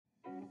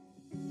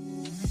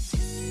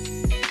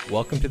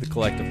Welcome to the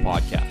Collective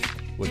Podcast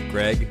with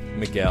Greg,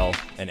 Miguel,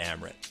 and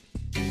Amrit.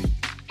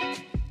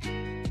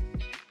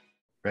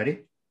 Ready?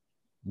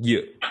 Yeah.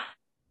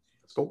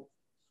 Let's go.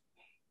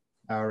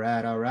 All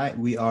right.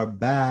 We are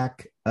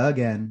back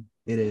again.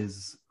 It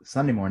is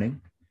Sunday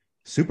morning,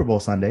 Super Bowl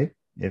Sunday,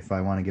 if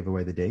I want to give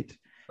away the date.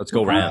 Let's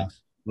go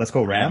Rams. Let's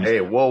go Rams. Hey,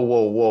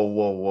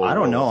 whoa. I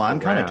don't know. I'm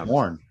kind of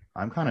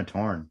Rams.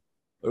 torn.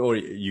 Oh,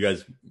 you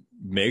guys,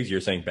 Migs, you're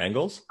saying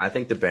Bengals? I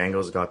think the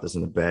Bengals got this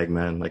in the bag,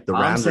 man. Like the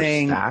I'm Rams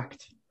saying- are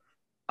stacked.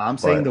 I'm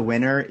saying the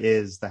winner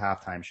is the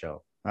halftime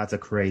show. That's a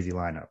crazy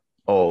lineup.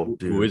 Oh,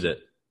 dude. Who is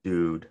it?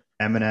 Dude.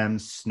 Eminem,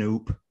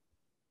 Snoop.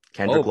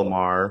 Kendrick Oh.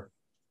 Lamar.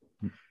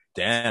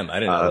 Damn, I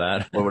didn't know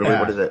that.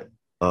 What is it?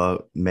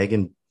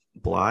 Megan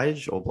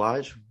Blige?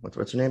 Oblige?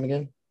 What's her name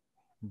again?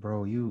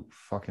 Bro, you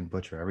fucking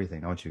butcher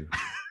everything, don't you?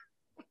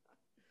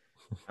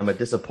 I'm a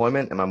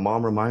disappointment, and my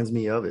mom reminds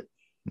me of it.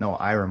 No,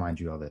 I remind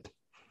you of it.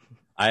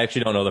 I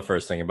actually don't know the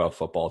first thing about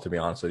football, to be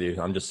honest with you.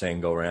 I'm just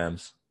saying go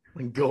Rams.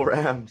 Go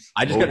Rams.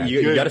 I just Oh,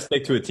 you got to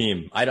stick to a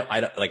team. I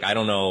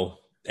don't know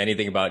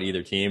anything about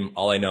either team.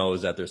 All I know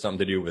is that there's something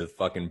to do with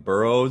fucking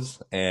Burrows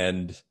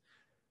and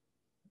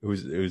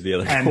who's the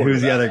other And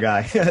who's the other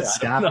guy? I don't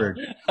Stafford.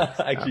 know.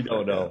 I actually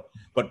don't know.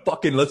 But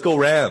fucking let's go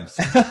Rams.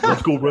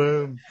 Let's go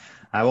Rams.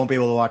 I won't be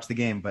able to watch the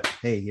game, but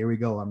hey, here we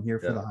go. I'm here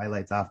for Yeah. the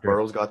highlights after.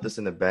 Burrow's got this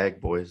in the bag,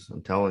 boys.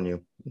 I'm telling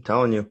you.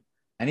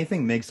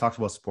 Anything Migs talks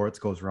about sports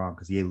goes wrong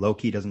because he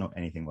low-key doesn't know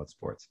anything about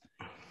sports.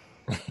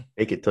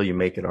 Make it till you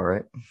make it, all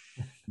right?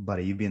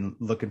 Buddy, you've been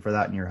looking for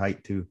that in your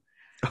height too.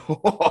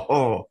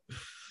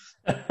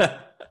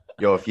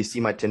 Yo, if you see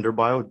my Tinder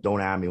bio,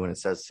 don't add me when it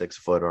says 6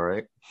 foot, all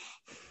right?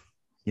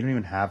 You don't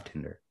even have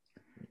Tinder.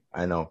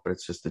 I know, but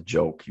it's just a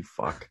joke, you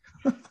fuck.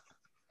 All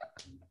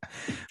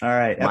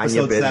right, Mind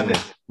your episode 7.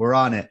 business. We're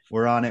on it.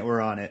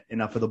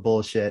 Enough of the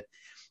bullshit.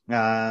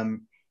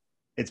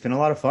 It's been a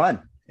lot of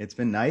fun. It's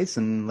been nice,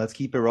 and let's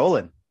keep it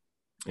rolling.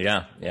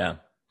 Yeah.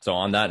 So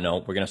on that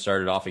note, we're going to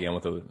start it off again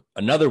with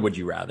another Would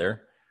You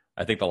Rather.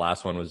 I think the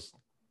last one was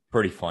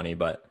pretty funny,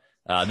 but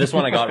this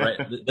one I got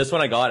right. This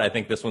one I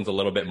think this one's a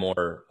little bit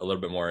more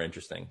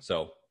interesting.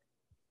 So,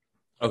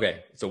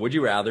 okay. So would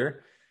you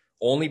rather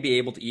only be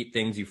able to eat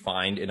things you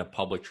find in a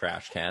public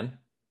trash can?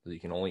 So you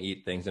can only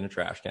eat things in a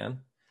trash can,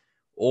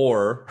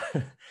 or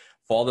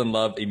fall in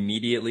love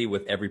immediately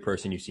with every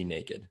person you see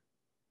naked?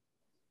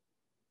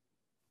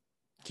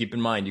 Keep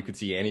in mind, you could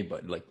see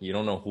anybody. Like, you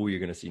don't know who you're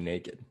going to see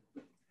naked.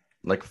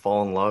 Like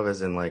fall in love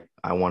as in like,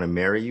 I want to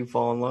marry you,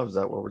 fall in love? Is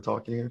that what we're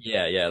talking here?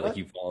 Yeah. What? Like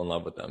you fall in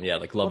love with them. Yeah.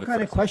 Like love What at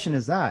kind of first question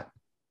is that?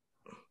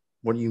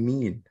 What do you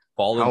mean?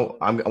 fall in.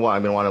 I'm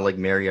going to want to like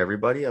marry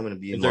everybody? I'm going to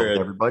be in Is love there with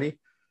a- everybody?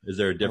 Is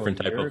there a different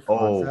type Your of?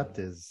 concept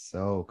is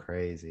so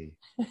crazy.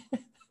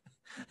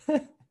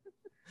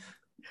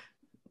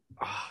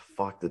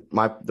 Fuck.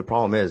 The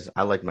problem is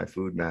I like my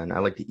food, man. I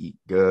like to eat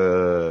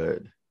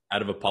good,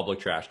 Out of a public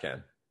trash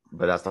can?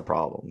 but that's the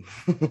problem.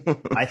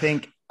 I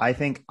think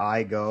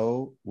I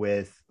go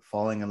with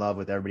falling in love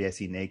with everybody I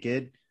see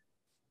naked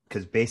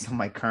because based on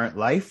my current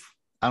life,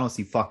 I don't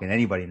see fucking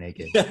anybody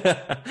naked.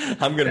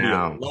 I'm gonna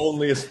Damn. be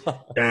lonely as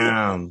fuck.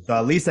 Damn. So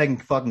at least I can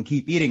fucking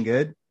keep eating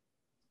good.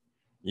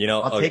 You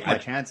know, I'll okay, take my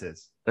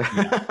chances.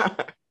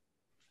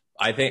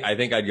 I think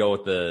I'd go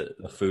with the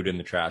food in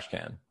the trash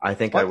can. I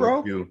think What, I would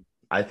bro? too.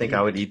 I think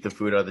I would eat the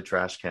food out of the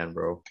trash can,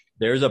 bro.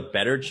 There's a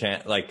better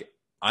chance. Like,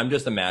 I'm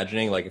just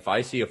imagining, like, if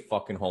I see a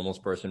fucking homeless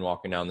person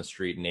walking down the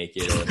street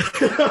naked, or,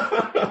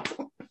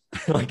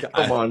 like,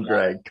 Come on,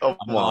 Greg. Come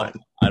on.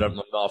 I'm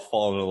not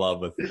falling in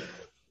love with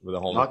a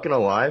homeless. Not gonna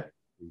lie,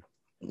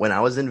 when I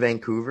was in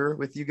Vancouver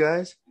with you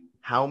guys,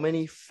 how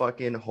many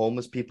fucking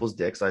homeless people's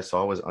dicks I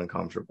saw was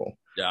uncomfortable.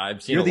 Yeah,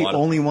 I've seen You're a the lot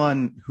only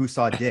one who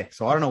saw dick,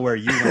 so I don't know where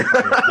you went.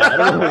 I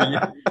don't know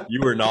where you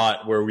were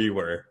not where we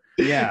were.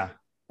 Yeah.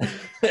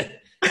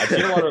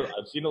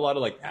 I've seen a lot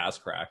of like ass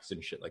cracks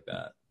and shit like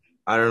that.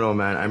 I don't know,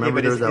 man. I remember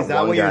but there is was that that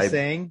one what guy. you're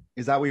saying?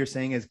 Is that what you're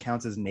saying is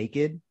counts as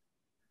naked?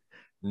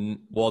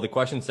 Well, the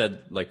question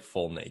said like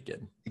full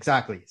naked.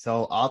 Exactly.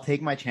 So I'll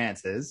take my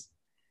chances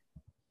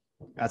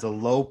as a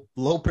low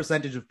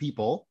percentage of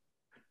people,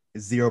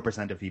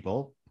 0% of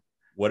people.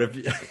 What if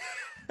you,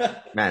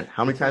 Man,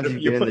 how many times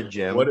have you been in the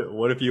gym?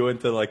 What if you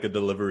went to like a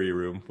delivery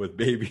room with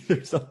babies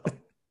or something?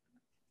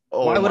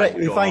 Oh Why would my I?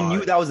 If I God.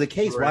 knew that was the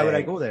case, why would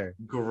I Greg. go there?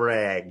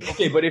 Greg,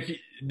 Okay, but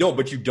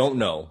but you don't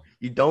know.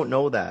 you don't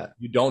know that.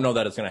 You don't know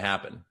that it's going to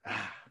happen.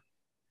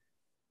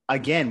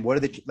 Again, what are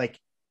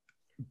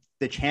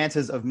the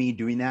chances of me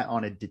doing that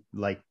on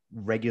a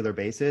regular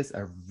basis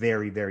are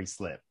very, very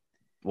slim.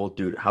 Well,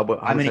 dude, how about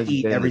I'm many gonna times you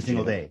eat been in every the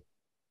single gym? day.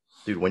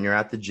 Dude, when you're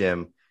at the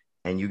gym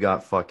and you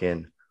got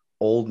fucking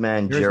old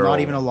man There's Gerald. not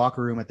even a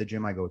locker room at the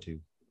gym I go to.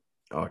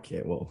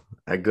 Okay, well,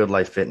 at Good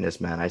Life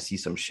Fitness, man, I see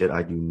some shit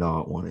I do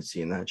not want to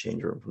see in that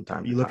change room from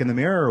time to You time. look in the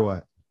mirror or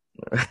what?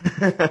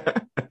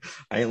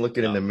 I ain't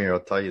looking in the mirror, I'll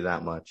tell you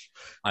that much.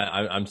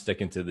 I'm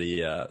sticking to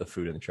the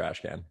food in the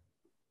trash can.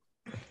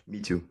 Me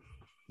too.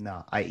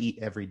 No, I eat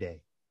every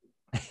day.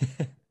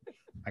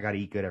 I got to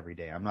eat good every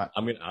day. I'm not.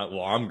 I'm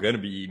gonna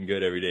be eating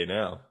good every day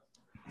now.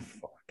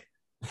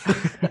 Fuck.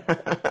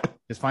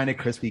 Just find a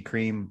Krispy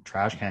Kreme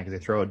trash can because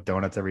they throw out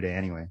donuts every day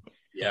anyway.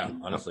 Yeah,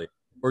 honestly.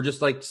 Or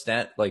just like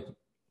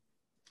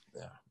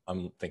yeah,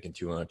 I'm thinking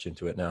too much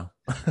into it now.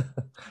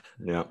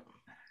 Yeah.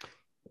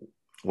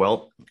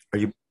 Well, are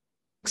you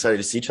excited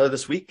to see each other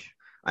this week?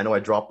 I know I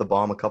dropped the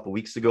bomb a couple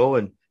weeks ago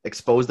and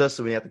exposed us,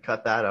 so we have to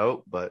cut that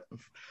out. But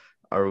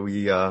are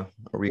we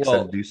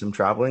excited to do some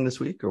traveling this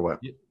week or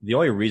what? The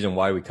only reason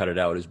why we cut it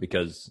out is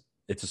because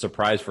it's a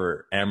surprise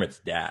for Amrit's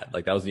dad.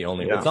 Like that was the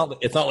only. Yeah.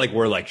 It's not like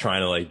we're like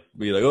trying to like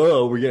be like,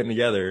 oh, we're getting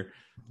together.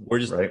 We're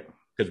just Right.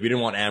 because we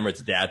didn't want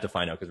Amrit's dad to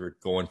find out because we're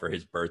going for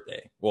his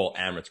birthday. Well,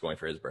 Amrit's going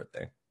for his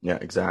birthday. Yeah,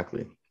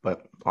 exactly.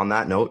 But on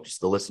that note,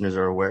 just the listeners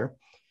are aware.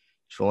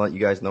 Just want to let you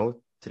guys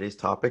know today's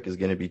topic is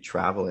going to be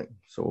traveling.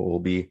 So we'll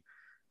be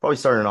probably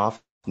starting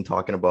off and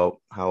talking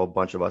about how a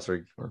bunch of us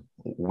or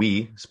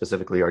we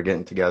specifically are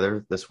getting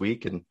together this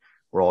week, and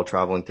we're all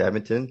traveling to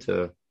Edmonton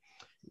to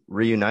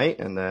reunite.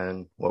 And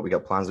then we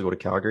got plans to go to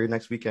Calgary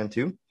next weekend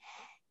too.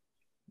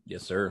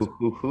 Yes, sir.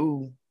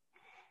 Hoo-hoo-hoo.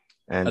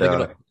 And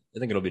I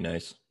think it'll be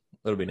nice.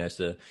 It'll be nice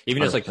to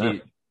even just like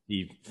 100%.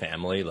 see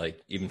family, like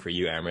even for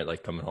you, Amrit,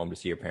 like coming home to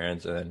see your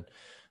parents, and then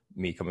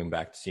me coming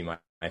back to see my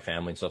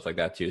family and stuff like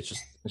that too. It's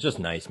just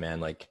nice,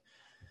 man. Like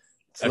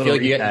I feel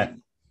like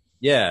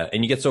yeah,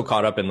 and you get so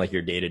caught up in like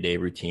your day-to-day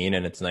routine,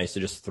 and it's nice to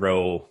just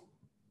throw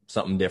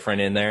something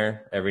different in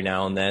there every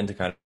now and then to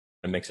kind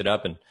of mix it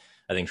up. And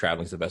I think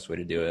traveling's the best way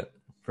to do it.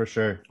 For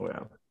sure. Oh,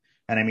 yeah.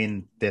 And I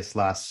mean, this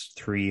last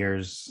 3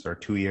 years or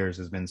 2 years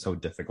has been so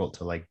difficult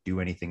to like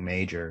do anything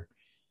major.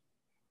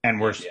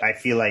 And I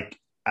feel like,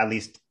 at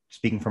least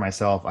speaking for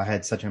myself, I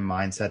had such a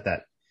mindset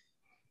that,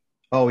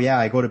 oh yeah,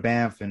 I go to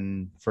Banff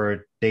and for a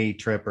day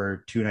trip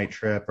or 2-night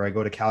trip, or I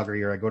go to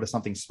Calgary or I go to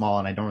something small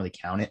and I don't really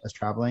count it as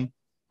traveling.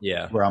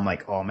 Yeah. Where I'm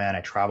like, oh man,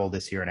 I traveled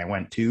this year and I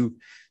went to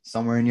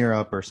somewhere in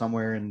Europe or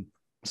somewhere in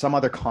some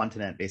other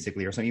continent,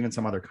 basically, or even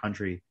some other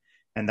country.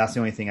 And that's the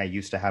only thing I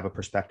used to have a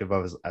perspective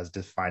of as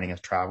defining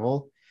as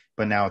travel.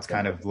 But now it's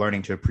kind of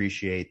learning to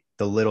appreciate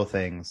the little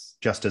things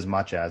just as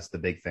much as the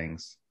big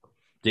things.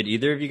 Did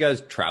either of you guys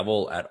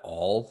travel at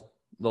all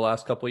the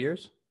last couple of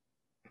years?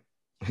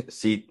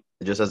 See,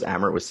 just as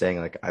Amrit was saying,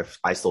 like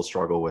I still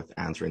struggle with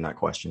answering that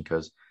question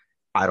because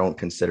I don't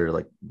consider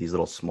like these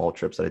little small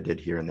trips that I did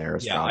here and there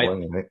as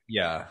traveling. Right?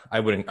 Yeah, I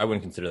wouldn't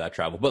consider that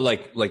travel, but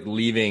like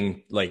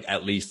leaving like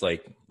at least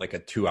like a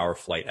 2-hour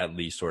flight at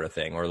least sort of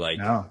thing, or like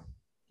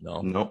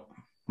no.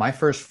 My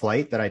first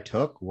flight that I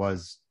took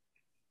was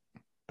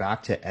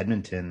back to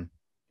Edmonton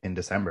in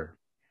December.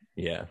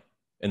 Yeah,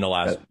 in the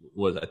last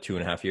was that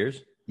 2.5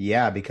 years.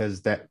 Yeah,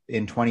 because that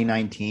in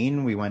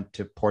 2019 we went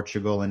to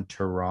Portugal and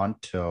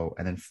Toronto,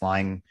 and then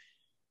flying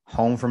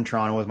home from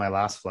Toronto was my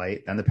last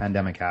flight. Then the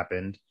pandemic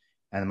happened.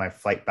 And then my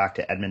flight back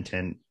to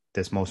Edmonton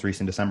this most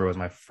recent December was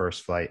my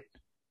first flight.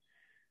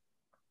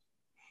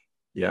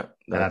 Yeah,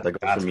 that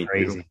goes for me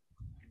crazy. Too.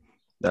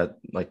 That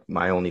like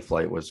my only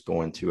flight was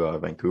going to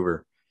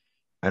Vancouver.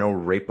 I know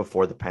right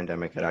before the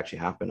pandemic had actually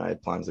happened, I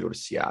had plans to go to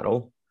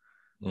Seattle.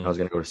 I was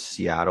going to go to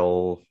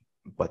Seattle,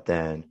 but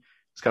then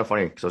it's kind of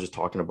funny because I was just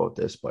talking about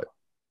this, but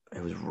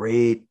it was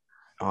right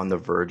on the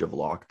verge of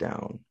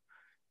lockdown.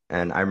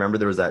 And I remember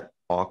there was that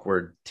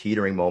awkward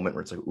teetering moment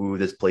where it's like, ooh,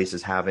 this place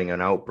is having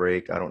an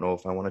outbreak. I don't know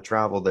if I want to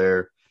travel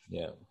there.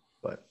 Yeah.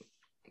 But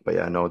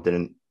yeah, no, it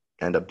didn't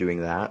end up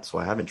doing that. So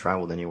I haven't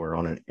traveled anywhere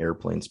on an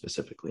airplane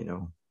specifically,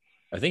 no.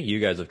 I think you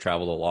guys have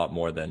traveled a lot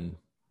more than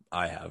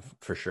I have,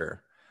 for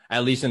sure.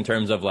 At least in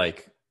terms of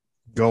like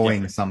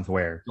going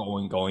somewhere,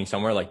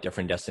 like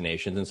different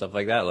destinations and stuff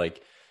like that.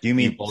 Like, do you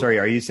mean, sorry,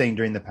 are you saying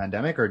during the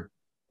pandemic or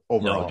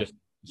overall?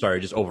 No,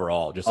 just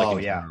overall. Just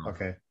like,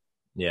 okay.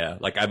 Yeah,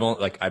 like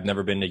I've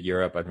never been to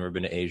Europe. I've never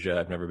been to Asia.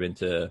 I've never been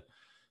to.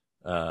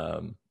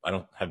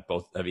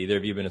 Have either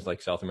of you been to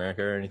like South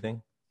America or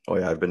anything? Oh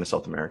yeah, I've been to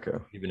South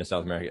America. You've been to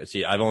South America.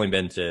 See, I've only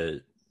been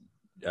to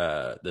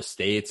the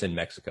States and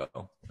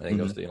Mexico. I think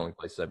those are the only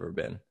places I've ever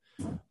been.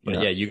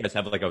 But yeah, you guys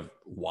have like a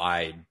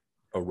wide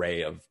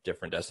array of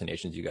different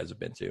destinations you guys have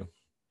been to.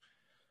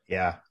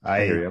 Yeah,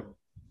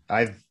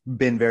 I've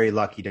been very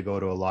lucky to go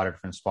to a lot of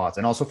different spots,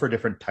 and also for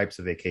different types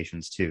of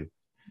vacations too.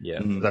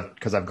 Yeah,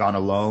 because I've gone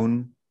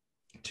alone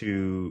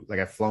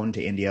I've flown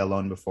to India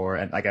alone before,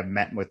 and like I've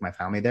met with my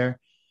family there.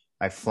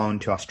 I've flown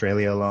to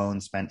Australia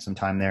alone, spent some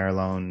time there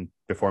alone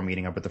before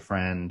meeting up with a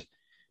friend.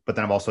 But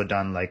then I've also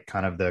done like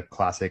kind of the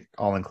classic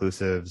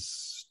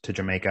all-inclusives to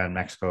Jamaica and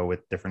Mexico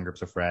with different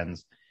groups of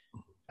friends.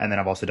 And then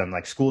I've also done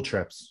like school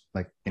trips.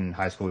 Like in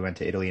high school, we went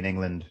to Italy and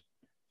England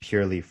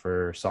purely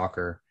for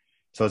soccer.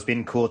 So it's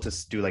been cool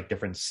to do like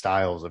different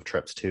styles of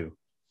trips too.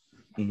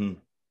 Mm-hmm.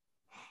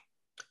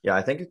 Yeah,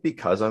 I think it's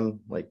because I'm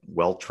like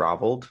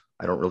well-traveled.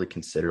 I don't really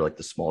consider like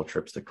the small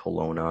trips to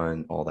Kelowna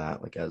and all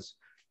that like as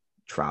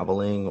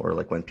traveling, or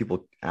like when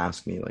people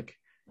ask me like,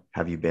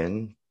 have you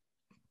been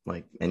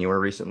like anywhere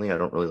recently? I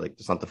don't really like,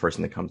 it's not the first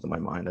thing that comes to my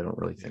mind. I don't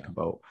really think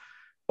about,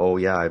 oh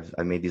yeah,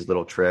 I made these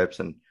little trips,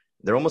 and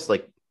they're almost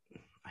like,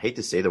 I hate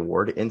to say the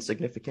word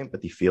insignificant,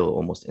 but they feel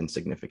almost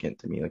insignificant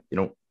to me. Like they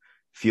don't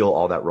feel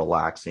all that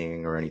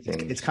relaxing or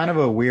anything. It's kind of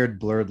a weird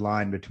blurred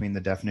line between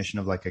the definition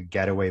of like a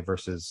getaway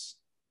versus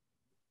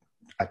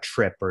a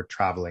trip or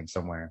traveling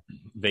somewhere.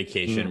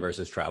 Vacation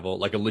versus travel,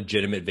 like a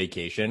legitimate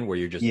vacation where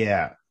you're just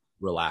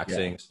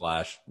relaxing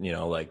slash, you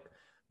know, like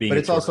being. But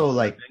it's also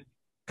like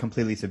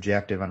completely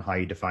subjective on how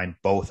you define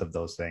both of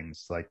those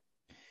things. Like,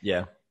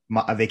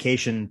 a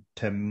vacation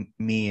to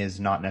me is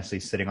not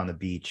necessarily sitting on the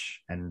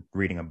beach and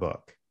reading a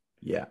book.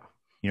 Yeah.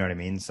 You know what I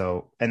mean?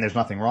 So, and there's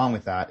nothing wrong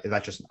with that. I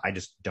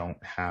just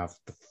don't have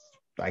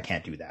I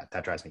can't do that.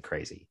 That drives me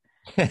crazy.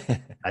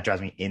 That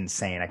drives me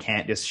insane. I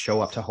can't just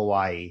show up to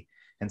Hawaii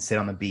and sit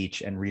on the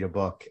beach and read a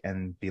book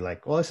and be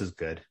like, well, this is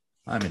good.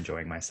 I'm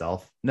enjoying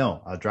myself.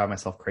 No, I'll drive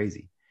myself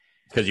crazy.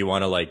 Because you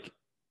want to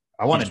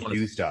I want to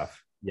do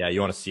stuff. Yeah, you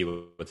want to see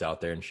what's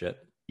out there and shit.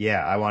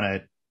 Yeah, I want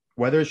to,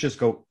 whether it's just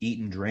go eat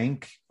and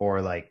drink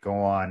or like go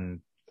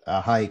on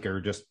a hike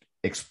or just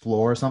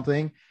explore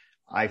something,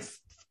 I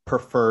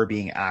prefer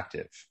being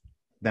active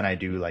than I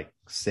do like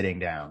sitting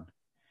down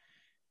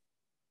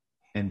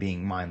and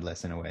being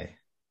mindless in a way.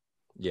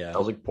 Yeah. I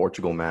was like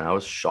Portugal, man. I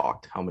was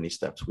shocked how many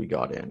steps we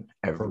got in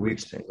every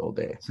single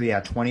day. So yeah,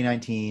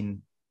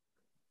 2019,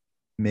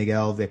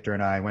 Miguel, Victor,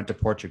 and I went to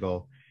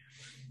Portugal.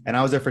 And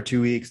I was there for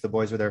 2 weeks. The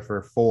boys were there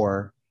for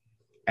 4.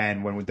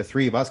 And when the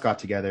 3 of us got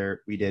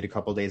together, we did a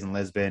couple days in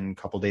Lisbon, a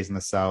couple days in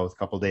the south, a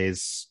couple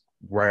days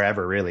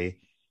wherever really.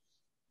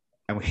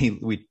 And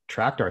we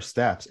tracked our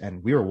steps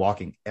and we were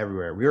walking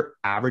everywhere. We were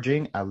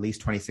averaging at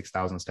least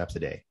 26,000 steps a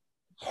day.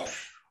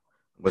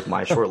 With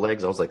my short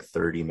legs, I was like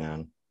 30,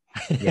 man.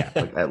 Yeah.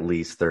 Like at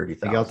least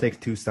 30,000. Miguel takes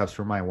 2 steps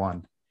for my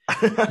 1.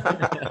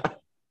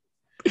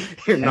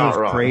 You're not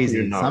wrong.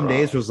 Crazy. Some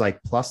days was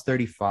like plus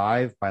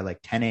 35 by like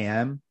 10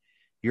 a.m.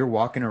 You're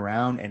walking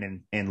around,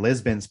 and in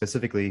Lisbon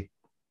specifically,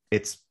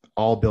 it's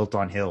all built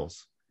on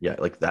hills. Yeah,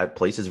 like that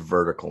place is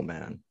vertical,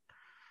 man.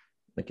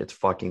 Like it's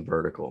fucking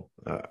vertical.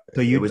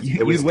 So you'd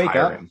wake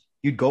up,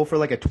 you'd go for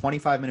like a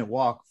 25-minute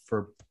walk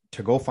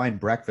to go find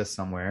breakfast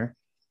somewhere.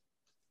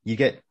 You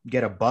get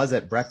a buzz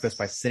at breakfast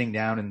by sitting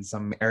down in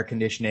some air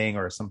conditioning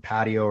or some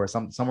patio or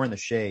somewhere in the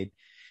shade.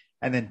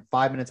 And then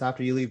 5 minutes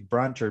after you leave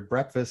brunch or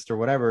breakfast or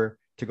whatever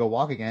to go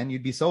walk again,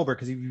 you'd be sober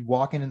because you'd be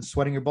walking and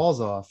sweating your balls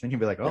off. And you'd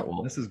be like,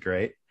 this is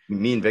great.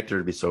 Me and Victor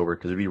would be sober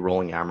because we'd be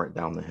rolling Amaret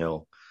down the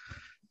hill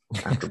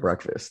after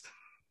breakfast.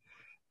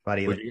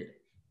 Buddy,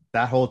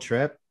 that whole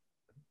trip,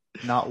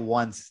 not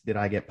once did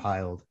I get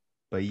piled.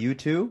 But you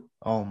two,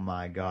 oh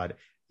my God.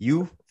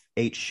 You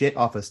ate shit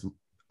off an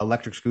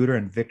electric scooter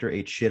and Victor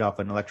ate shit off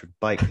an electric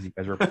bike because you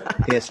guys were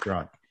pissed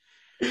drunk.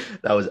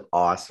 That was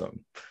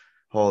awesome.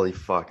 Holy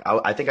fuck.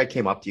 I think I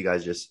came up to you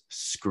guys just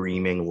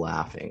screaming,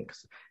 laughing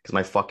because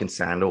my fucking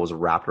sandal was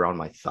wrapped around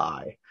my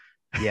thigh.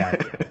 Yeah.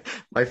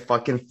 My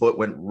fucking foot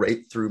went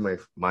right through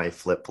my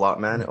flip-flop,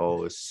 man. Oh,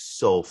 it was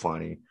so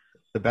funny.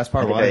 The best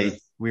part was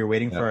we were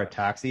waiting for a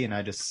taxi and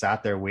I just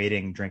sat there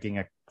waiting, drinking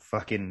a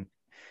fucking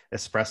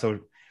espresso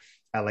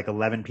at like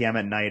 11 p.m.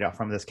 at night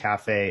from this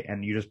cafe,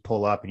 and you just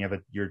pull up and you have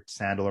your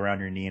sandal around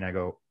your knee, and I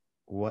go,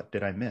 what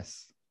did I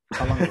miss?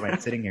 How long am I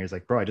sitting here? He's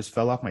like, bro, I just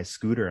fell off my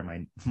scooter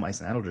and my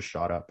sandal just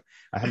shot up.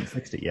 I haven't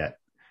fixed it yet.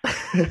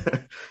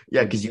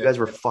 Yeah, because you guys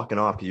were fucking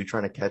off because you're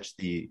trying to catch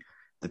the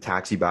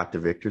taxi back to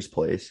Victor's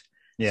place.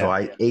 Yeah. So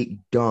I ate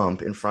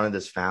dump in front of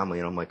this family,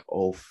 and I'm like,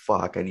 oh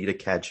fuck, I need to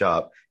catch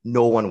up.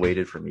 No one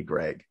waited for me,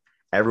 Greg.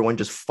 Everyone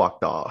just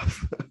fucked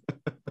off.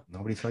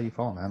 Nobody saw you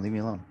fall, man. Leave me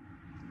alone.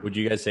 Would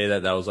you guys say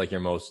that was like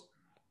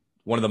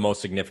one of the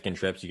most significant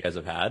trips you guys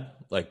have had,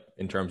 like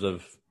in terms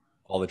of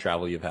all the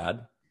travel you've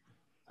had?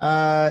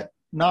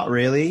 Not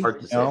really.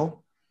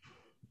 No.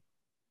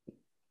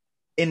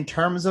 In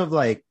terms of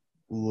like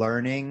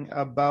learning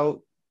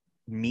about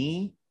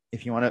me,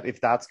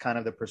 if that's kind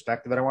of the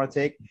perspective that I want to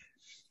take,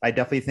 I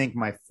definitely think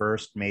my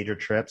first major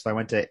trips, I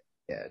went to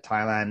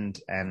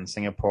Thailand and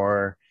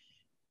Singapore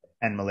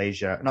and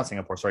Malaysia,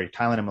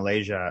 Thailand and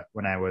Malaysia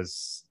when I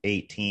was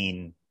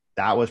 18.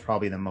 That was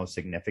probably the most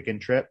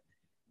significant trip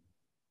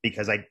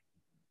because I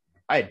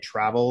had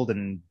traveled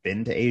and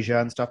been to Asia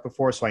and stuff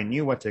before. So I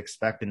knew what to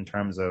expect in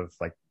terms of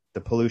like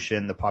the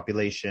pollution, the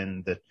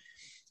population,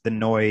 the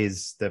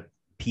noise, the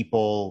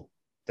people,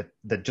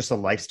 the just a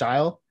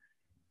lifestyle.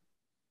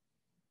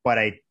 But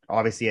I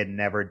obviously had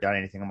never done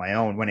anything on my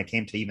own when it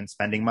came to even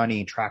spending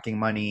money, tracking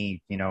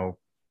money,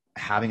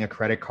 having a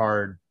credit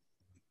card,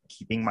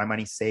 keeping my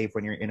money safe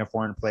when you're in a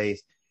foreign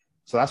place.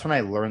 So that's when I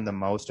learned the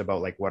most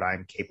about like what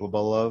I'm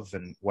capable of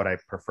and what I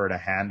prefer to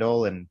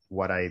handle and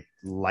what I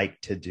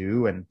like to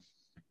do. And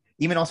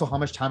even also how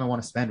much time I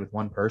want to spend with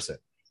one person.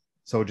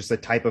 So just the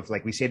type of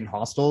like we stayed in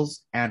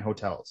hostels and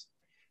hotels.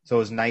 So it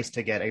was nice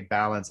to get a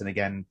balance. And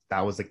again,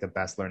 that was like the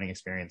best learning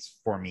experience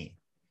for me.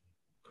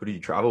 Who did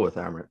you travel with,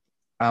 Amaret?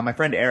 My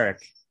friend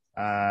Eric.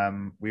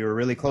 We were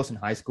really close in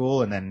high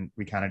school, and then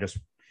we kind of just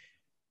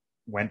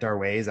went our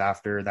ways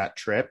after that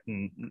trip,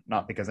 and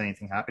not because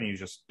anything happened. It was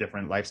just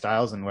different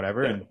lifestyles and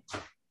whatever. And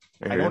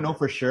I don't know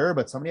for sure,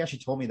 but somebody actually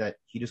told me that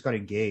he just got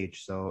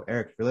engaged. So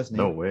Eric, if you're listening,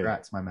 no way.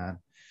 Congrats, my man.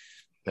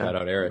 Shout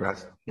out Eric.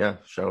 Congrats. Yeah,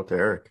 shout out to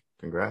Eric.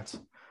 Congrats.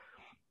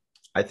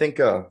 I think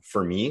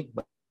for me,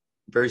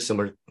 very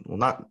similar. Well,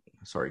 not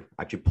sorry,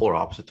 actually polar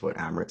opposite to what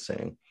Amrit's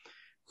saying.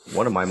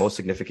 One of my most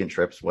significant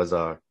trips was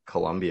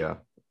Colombia.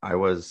 I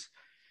was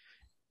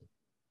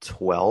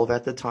 12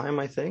 at the time,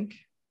 I think,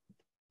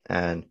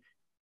 and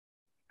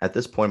at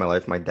this point in my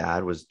life, my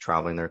dad was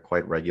traveling there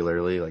quite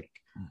regularly, like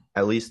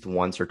at least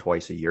once or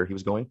twice a year. He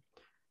was going,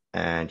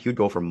 and he would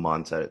go for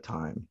months at a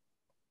time.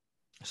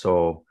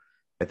 So,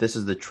 if this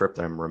is the trip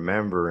that I'm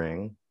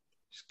remembering,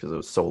 because it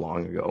was so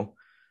long ago,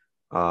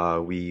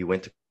 we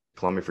went to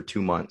Colombia for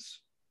 2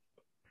 months,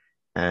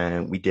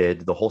 and we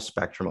did the whole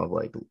spectrum of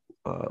like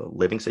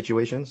living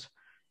situations.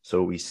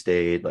 So we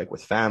stayed like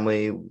with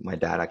family. My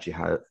dad actually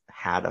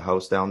had a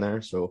house down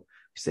there, so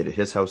we stayed at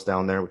his house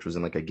down there, which was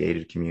in like a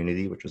gated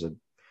community, which was a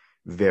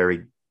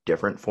very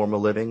different form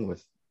of living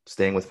with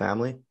staying with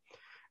family.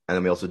 And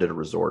then we also did a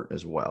resort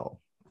as well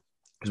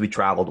because we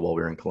traveled while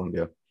we were in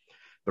Colombia.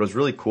 But it was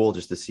really cool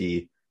just to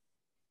see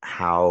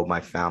how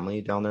my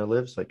family down there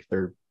lives. Like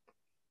they're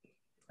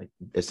like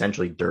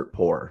essentially dirt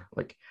poor.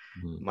 Like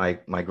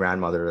my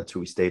grandmother, that's who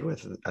we stayed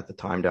with at the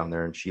time down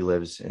there, and she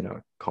lives in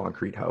a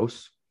concrete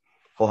house.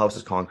 Whole house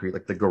is concrete.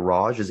 Like the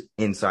garage is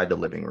inside the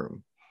living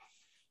room,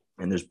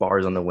 and there's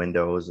bars on the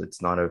windows.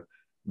 It's not a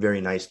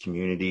very nice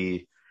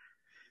community,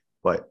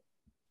 but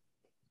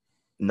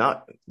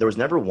not there was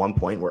never one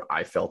point where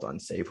I felt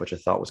unsafe, which I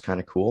thought was kind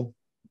of cool.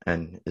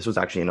 And this was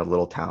actually in a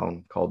little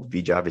town called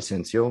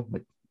Villavicencio.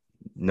 Like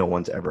no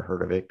one's ever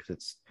heard of it because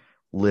it's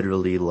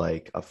literally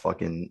like a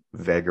fucking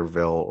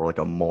Vegreville or like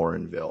a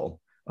Morinville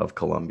of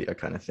Colombia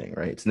kind of thing,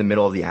 right? It's in the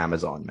middle of the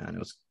Amazon,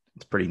 man.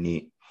 It's pretty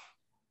neat.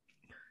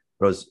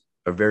 It was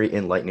a very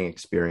enlightening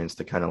experience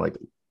to kind of like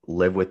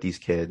live with these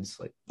kids,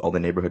 like all the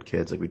neighborhood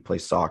kids. Like we'd play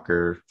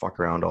soccer, fuck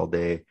around all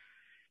day.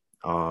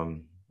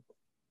 And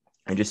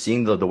just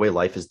seeing the way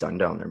life is done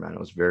down there, man, it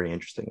was very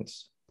interesting.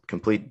 It's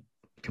complete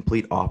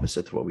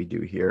opposite to what we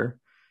do here.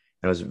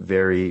 And it was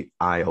very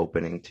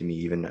eye-opening to me,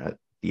 even at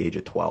the age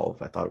of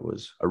 12. I thought it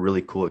was a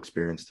really cool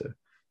experience to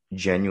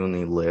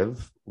genuinely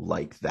live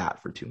like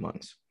that for 2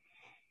 months.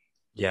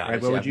 Yeah.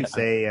 Right, what would you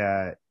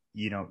say,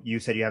 you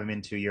said you haven't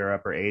been to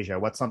Europe or Asia.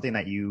 What's something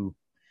that you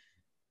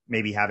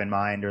maybe have in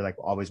mind or like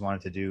always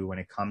wanted to do when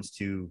it comes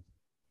to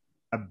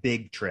a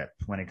big trip,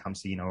 when it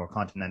comes to, a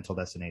continental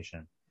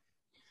destination?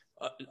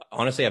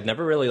 Honestly, I've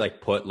never really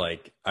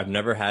I've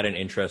never had an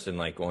interest in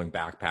like going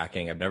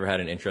backpacking. I've never had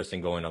an interest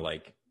in going to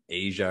like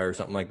Asia or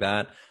something like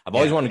that. I've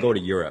always wanted to go to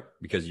Europe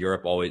because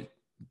Europe always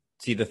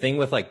see the thing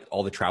with like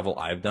all the travel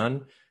I've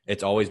done,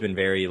 it's always been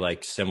very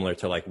like similar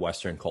to like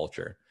Western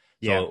culture.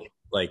 So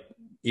like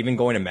even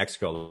going to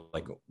Mexico,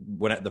 like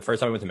when the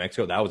first time I went to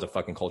Mexico, that was a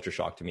fucking culture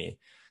shock to me.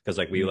 Cause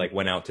like we like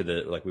went out to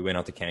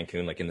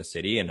Cancun, like in the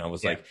city. And I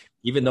was like,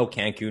 even though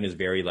Cancun is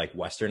very like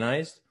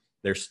Westernized,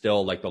 there's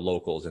still like the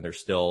locals and there's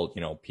still,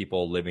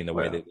 people living the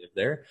way they live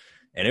there.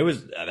 And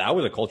that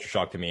was a culture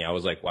shock to me. I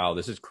was like, wow,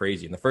 this is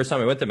crazy. And the first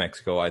time I went to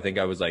Mexico, I think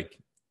I was like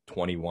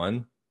 20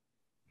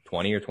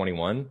 or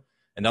 21.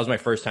 And that was my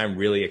first time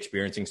really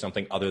experiencing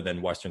something other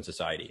than Western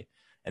society.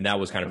 And that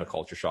was kind of a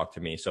culture shock to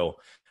me. So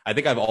I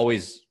think I've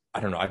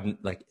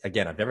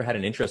never had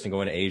an interest in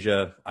going to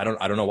Asia. I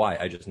don't know why.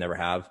 I just never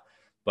have.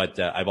 But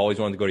I've always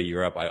wanted to go to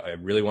Europe. I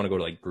really want to go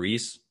to like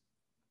Greece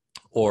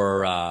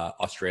or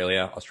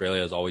Australia.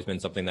 Australia has always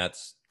been something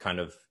that's kind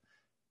of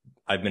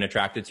I've been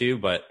attracted to,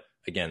 but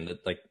again,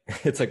 like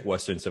it's like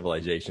Western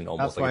civilization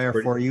almost. That's why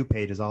our For You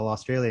page is all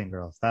Australian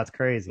girls. That's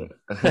crazy.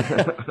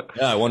 Yeah,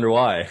 I wonder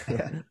why.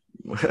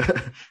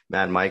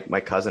 Man, my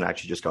cousin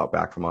actually just got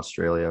back from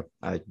Australia.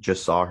 I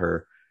just saw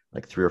her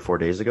like 3 or 4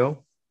 days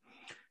ago.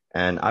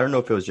 And I don't know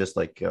if it was just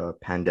like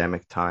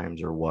pandemic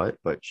times or what,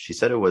 but she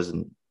said it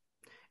wasn't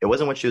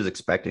what she was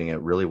expecting.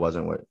 It really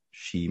wasn't what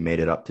she made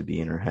it up to be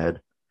in her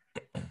head.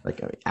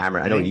 Like, Amber,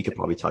 I know you could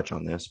probably touch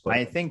on this, but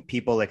I think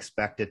people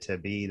expect it to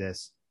be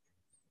this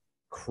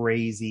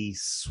crazy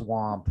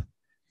swamp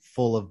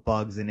full of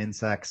bugs and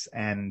insects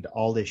and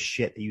all this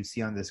shit that you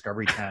see on the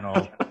Discovery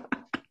Channel.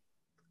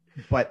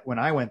 But when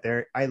I went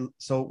there,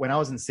 when I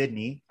was in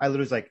Sydney, I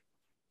literally was like,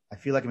 I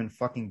feel like I'm in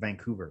fucking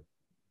Vancouver.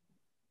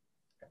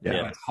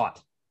 Yeah. It's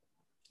hot.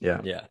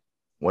 Yeah.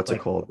 What's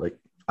it called? Like,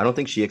 I don't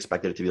think she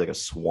expected it to be like a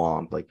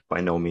swamp, like by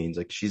no means.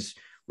 Like she's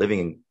living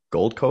in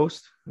Gold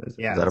Coast. Is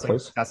that a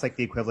place? That's like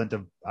the equivalent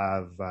of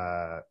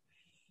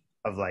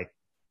like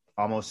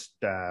almost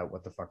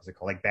what the fuck is it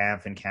called? Like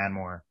Banff and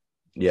Canmore.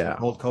 Yeah.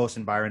 So Gold Coast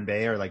and Byron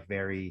Bay are like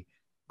very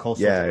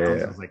coastal.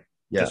 Yeah. Like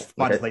just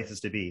fun places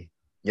to be.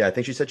 Yeah, I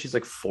think she said she's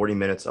like 40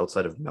 minutes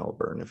outside of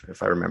Melbourne,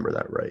 if I remember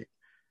that right.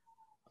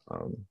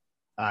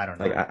 I don't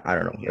know. Like I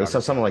don't know. It was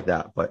something like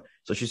that. But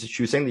so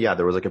she was saying that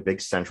there was like a big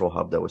central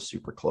hub that was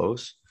super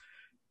close,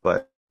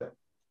 but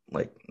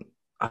like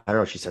I don't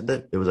know. She said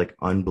that it was like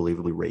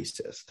unbelievably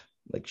racist.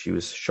 Like she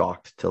was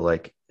shocked to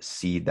like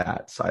see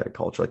that side of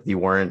culture. Like they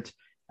weren't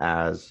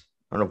as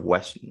I don't know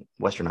if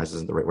westernized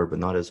isn't the right word, but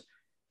not as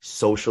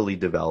socially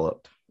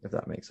developed, if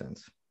that makes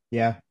sense.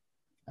 Yeah,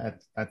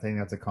 I think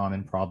that's a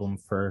common problem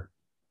for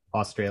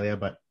Australia,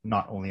 but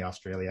not only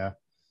Australia.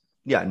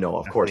 Yeah, no,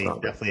 of course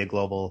not. Definitely a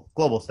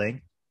global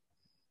thing.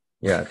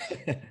 Yeah,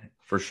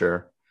 for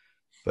sure.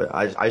 But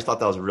I just thought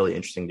that was really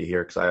interesting to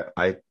hear because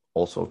I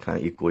also kind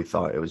of equally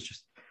thought it was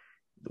just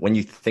when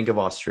you think of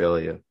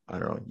Australia, I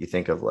don't know, you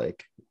think of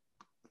like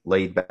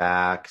laid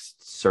back,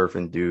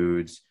 surfing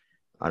dudes,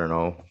 I don't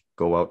know,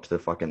 go out to the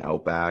fucking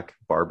outback,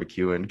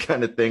 barbecuing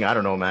kind of thing. I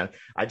don't know, man.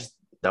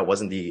 That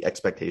wasn't the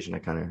expectation I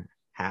kind of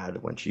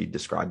had when she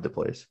described the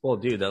place. Well,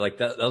 dude,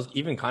 that was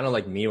even kind of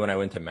like me when I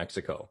went to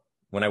Mexico.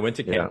 When I went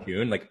to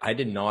Cancun, like I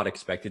did not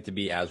expect it to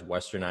be as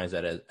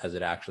westernized as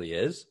it actually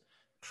is.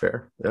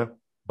 Fair. Yeah.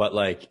 But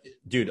like,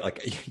 dude,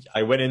 like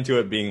I went into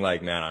it being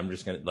like, man, I'm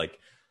just gonna like,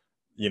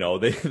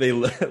 they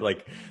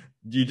like,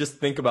 you just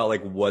think about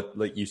like what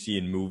like you see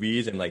in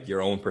movies and like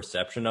your own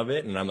perception of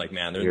it, and I'm like,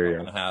 man, they're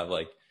not gonna have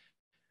like,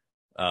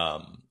 I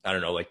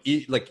don't know, like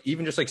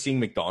even just like seeing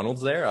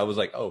McDonald's there, I was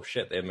like, oh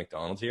shit, they have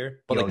McDonald's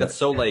here. But like that's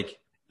so like,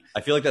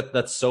 I feel like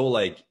that's so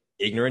like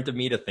ignorant of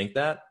me to think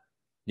that,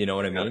 you know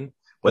what I mean?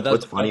 But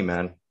what's funny,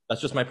 man?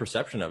 That's just my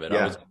perception of it.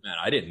 I was like, man,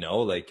 I didn't know.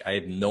 Like I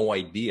had no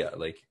idea.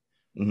 Like.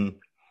 Mm-hmm.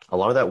 A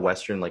lot of that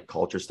Western like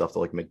culture stuff,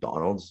 like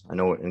McDonald's, I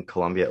know in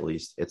Colombia at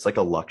least, it's like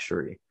a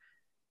luxury.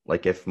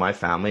 Like if my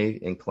family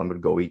in Colombia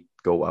would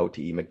go out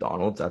to eat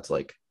McDonald's, that's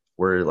like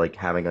we're like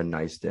having a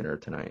nice dinner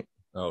tonight.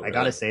 Oh, really? I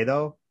gotta say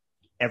though,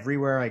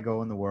 everywhere I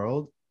go in the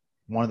world,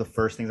 one of the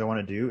first things I want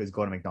to do is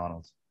go to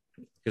McDonald's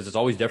because it's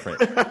always different.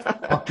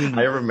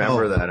 I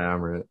remember that,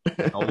 Amrit.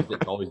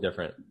 It's always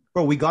different,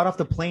 bro. We got off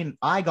the plane.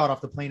 I got off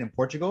the plane in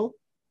Portugal,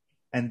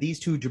 and these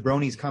two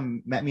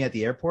jabronis met me at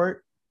the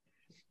airport.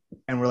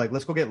 And we're like,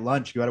 let's go get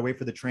lunch. You got to wait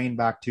for the train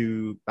back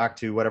to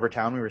whatever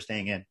town we were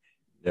staying in.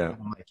 Yeah. And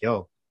I'm like,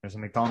 yo, there's a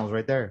McDonald's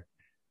right there.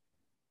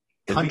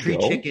 Country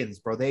chickens,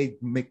 bro.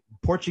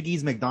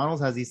 Portuguese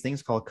McDonald's has these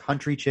things called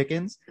country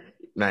chickens.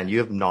 Man, you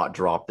have not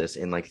dropped this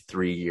in like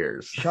 3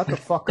 years. Shut the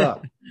fuck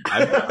up.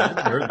 I've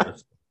heard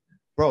this.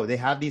 Bro, they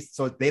have these.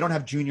 So they don't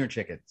have junior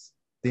chickens.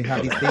 They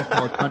have these things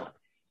called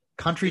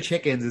country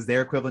chickens is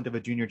their equivalent of a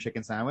junior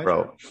chicken sandwich.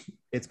 Bro.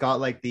 It's got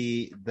like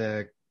the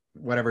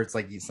whatever, it's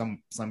like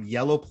some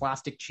yellow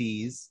plastic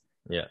cheese,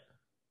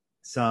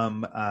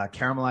 some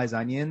caramelized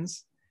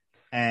onions,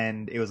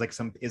 and it was like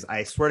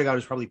I swear to God, it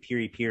was probably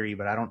piri,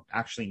 but I don't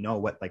actually know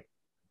what like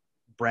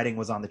breading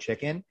was on the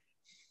chicken.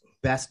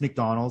 Best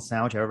McDonald's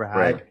sandwich I've ever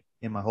had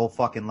in my whole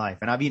fucking life,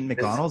 and I've eaten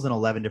McDonald's in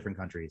 11 different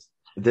countries.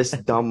 This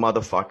dumb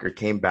motherfucker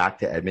came back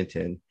to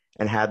Edmonton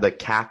and had the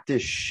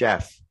Cactus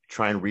Chef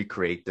try and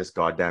recreate this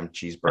goddamn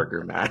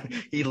cheeseburger, man.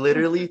 He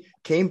literally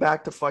came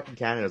back to fucking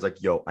Canada and was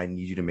like, yo, I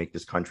need you to make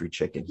this country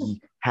chicken.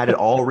 He had it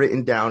all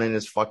written down in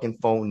his fucking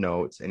phone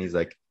notes. And he's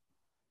like,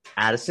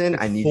 Addison,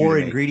 I need 4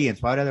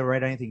 ingredients. Why did I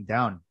write anything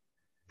down?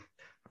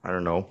 I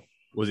don't know.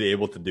 Was he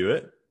able to do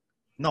it?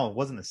 No, it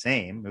wasn't the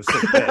same. It was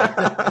still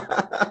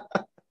good.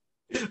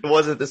 It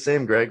wasn't the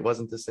same, Greg. It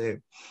wasn't the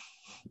same.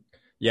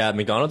 Yeah,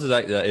 McDonald's is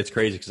it's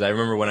crazy because I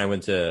remember when we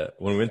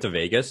went to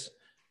Vegas,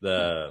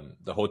 the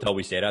hotel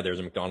we stayed at, there was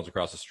a McDonald's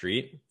across the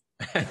street.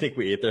 I think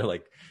we ate there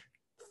like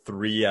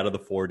 3 out of the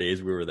 4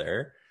 days we were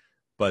there.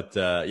 But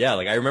yeah,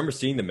 like I remember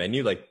seeing the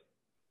menu, like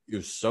it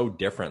was so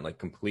different, like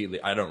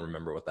completely. I don't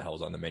remember what the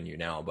hell's on the menu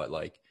now, but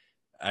like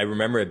I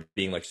remember it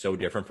being like so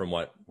different from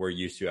what we're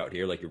used to out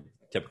here, like your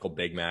typical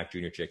Big Mac,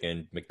 junior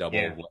chicken,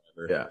 McDouble,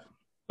 whatever. Yeah.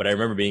 But I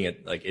remember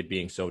it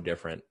being so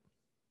different.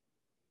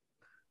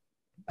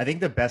 I think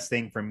the best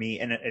thing for me,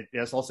 and it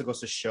just also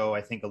goes to show,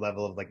 I think, a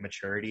level of like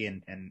maturity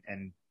and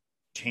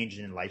change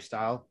in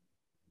lifestyle.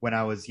 When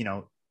I was,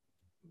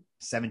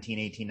 17,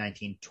 18,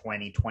 19,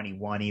 20,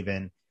 21,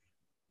 even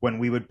when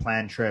we would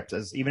plan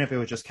trips, even if it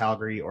was just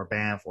Calgary or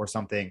Banff or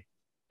something,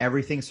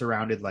 everything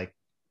surrounded like,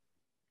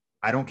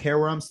 I don't care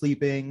where I'm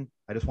sleeping.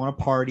 I just want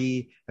to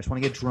party. I just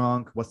want to get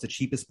drunk. What's the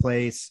cheapest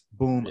place?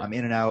 Boom. Yeah. I'm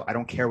in and out. I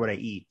don't care what I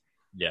eat.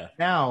 Yeah.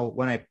 Now,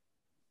 when I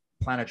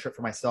plan a trip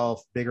for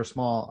myself, big or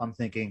small, I'm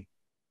thinking,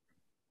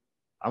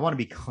 I want to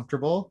be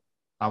comfortable.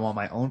 I want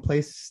my own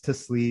place to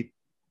sleep.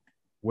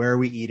 Where are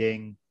we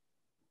eating?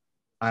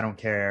 I don't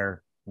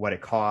care what it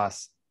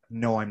costs.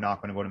 No, I'm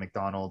not going to go to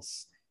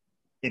McDonald's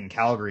in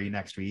Calgary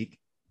next week,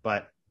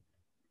 but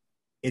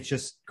it's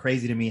just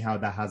crazy to me how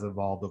that has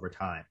evolved over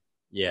time.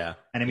 Yeah.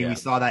 And I mean, we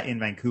saw that in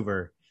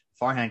Vancouver.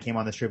 Farhan came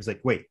on the trip. He's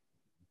like, wait,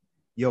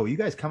 yo, you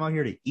guys come out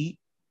here to eat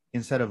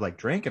instead of like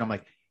drink? And I'm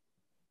like,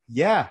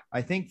 yeah,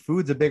 I think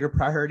food's a bigger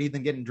priority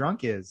than getting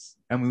drunk is.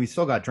 I mean, we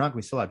still got drunk.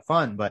 We still had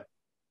fun, but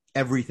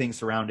everything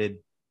surrounded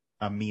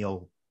a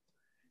meal.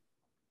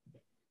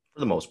 For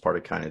the most part,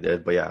 it kind of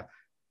did. But yeah,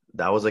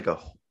 that was like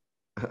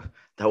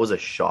that was a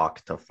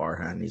shock to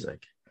Farhan. He's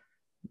like,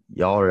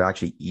 y'all are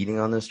actually eating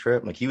on this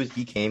trip? Like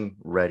he came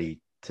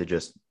ready to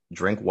just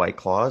drink White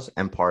Claws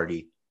and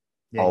party.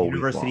 Yeah, all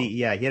university.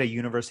 Yeah, he had a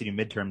university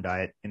midterm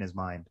diet in his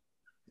mind.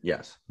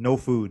 Yes. No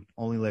food,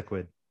 only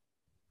liquid.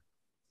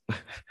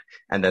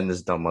 And then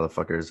this dumb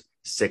motherfucker's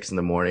 6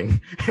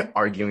 a.m.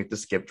 arguing with the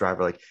skip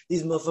driver, like,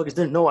 these motherfuckers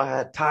didn't know I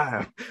had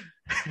time.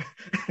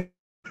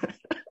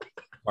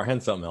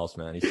 Farhan's something else,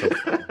 man. He's so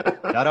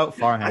shout out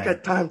Farhan. I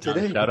got time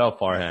today. Shout out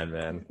Farhan,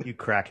 man. You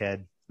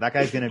crackhead. That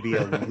guy's gonna be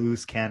a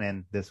loose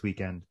cannon this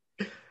weekend.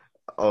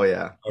 Oh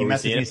yeah. He Are we messaged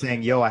seeing me him?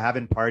 saying, "Yo, I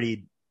haven't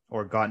partied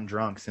or gotten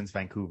drunk since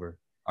Vancouver."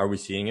 Are we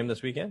seeing him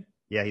this weekend?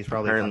 Yeah, he's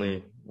probably Apparently,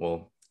 coming.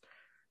 well,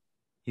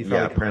 He's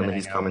yeah. probably coming to Apparently,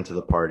 he's hang coming out. to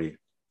the party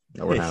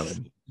that we're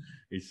having.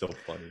 He's so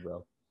funny,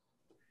 bro.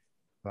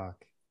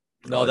 Fuck.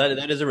 No,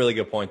 that is a really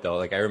good point though.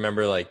 Like I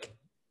remember like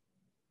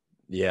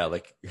yeah,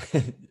 like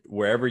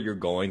wherever you're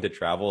going to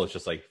travel, it's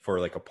just like for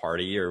like a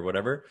party or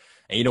whatever,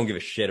 and you don't give a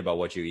shit about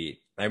what you eat.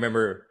 I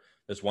remember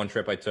this one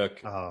trip I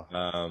took. Oh.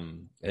 I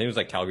think it was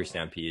like Calgary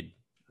Stampede.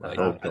 Like,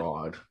 Oh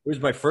God. it was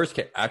my first,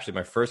 actually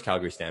my first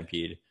Calgary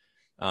Stampede.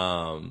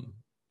 I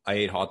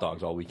ate hot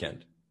dogs all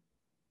weekend.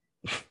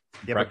 Yeah,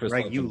 but Breakfast,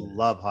 Greg, lunch, you and dinner.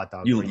 love hot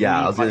dogs. You, Like, yeah,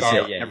 eat I was gonna hot say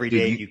dogs every dude,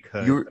 day you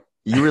could.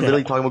 You were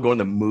literally talking about going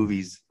to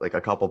movies like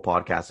a couple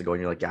podcasts ago,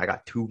 and you're like, "Yeah, I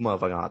got 2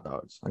 motherfucking hot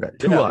dogs. I got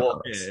 2 Yeah, hot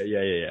well, dogs."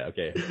 yeah.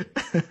 Okay,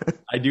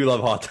 I do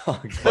love hot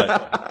dogs, but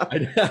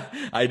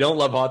I don't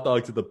love hot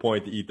dogs to the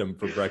point to eat them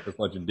for breakfast,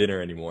 lunch, and dinner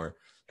anymore.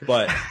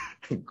 But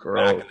back in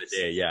the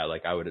day, yeah,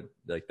 like I would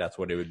like that's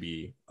what it would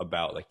be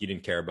about. Like you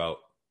didn't care about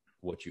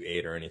what you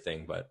ate or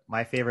anything, but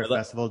My favorite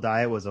festival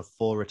diet was a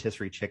full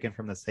rotisserie chicken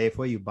from the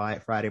Safeway. You buy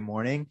it Friday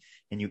morning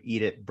and you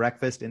eat it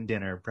breakfast and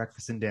dinner.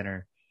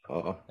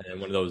 Oh,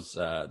 and one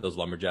of those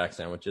lumberjack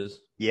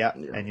sandwiches. Yeah,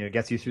 Yeah. and it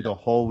gets you through the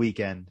whole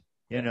weekend.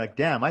 And you're like,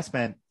 damn, I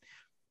spent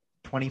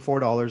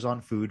 $24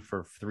 on food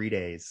for 3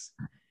 days.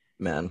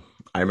 man,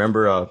 I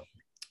remember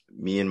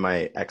me and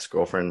my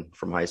ex-girlfriend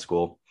from high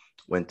school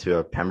went to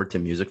a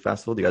Pemberton Music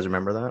Festival. Do you guys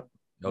remember that?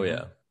 Oh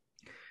yeah,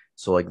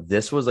 So like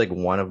this was like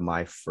one of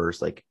my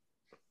first like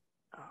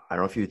I don't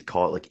know if you'd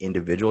call it like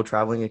individual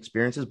traveling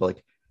experiences, but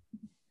like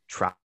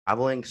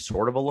traveling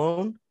sort of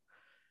alone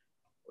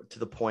to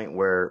the point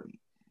where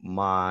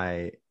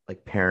my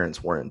like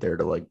parents weren't there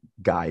to like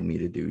guide me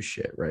to do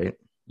shit, right?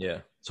 yeah.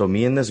 So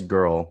me and this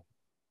girl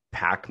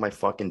packed my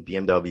fucking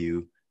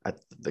BMW at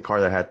the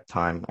car that I had at the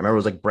time. I remember it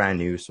was like brand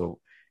new, so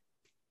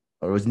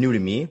it was new to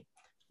me,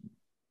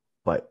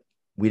 but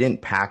we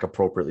didn't pack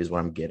appropriately is what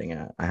I'm getting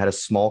at. I had a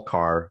small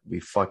car. We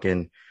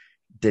fucking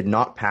did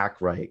not pack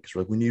right because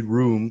we're like, we need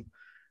room.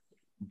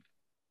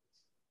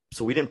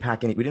 So we didn't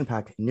pack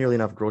nearly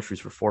enough groceries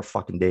for 4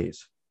 fucking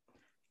days.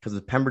 Because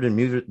the Pemberton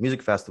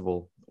Music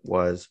Festival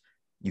was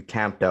you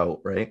camped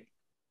out, right?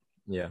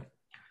 Yeah.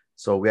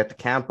 So we had to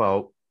camp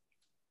out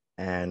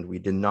and we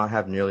did not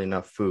have nearly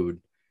enough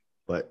food.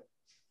 But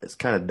it's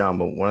kind of dumb.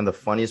 But one of the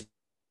funniest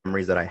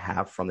memories that I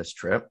have from this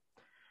trip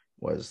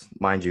was,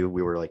 mind you,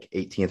 we were like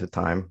 18 at the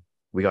time.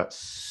 We got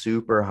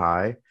super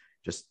high,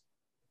 just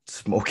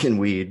smoking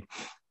weed.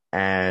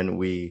 And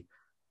we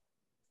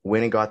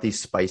went and got these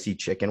spicy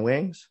chicken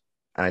wings.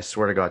 And I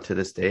swear to God, to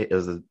this day, it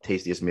was the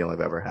tastiest meal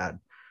I've ever had.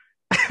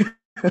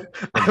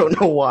 I don't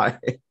know why,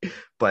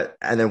 but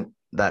and then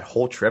that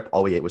whole trip,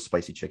 all we ate was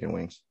spicy chicken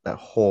wings. That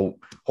whole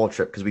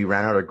trip because we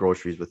ran out of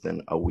groceries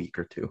within a week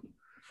or two.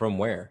 From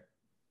where?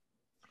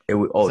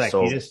 Zach,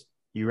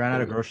 you ran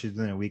out of groceries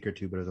within a week or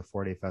two, but it was a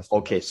 4-day festival.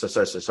 Okay, so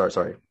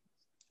sorry.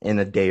 In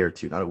a day or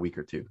two, not a week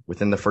or two.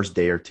 Within the first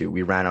day or two,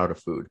 we ran out of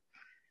food.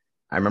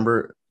 I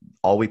remember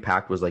all we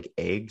packed was like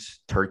eggs,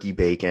 turkey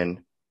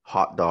bacon,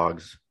 hot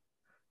dogs,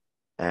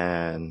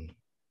 and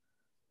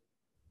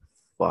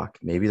fuck,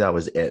 maybe that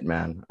was it,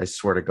 man. I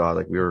swear to God,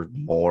 like we were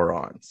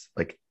morons,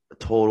 like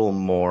total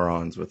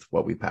morons with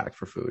what we packed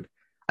for food.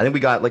 I think we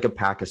got like a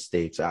pack of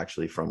steaks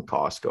actually from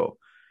Costco,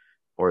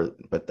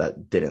 but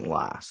that didn't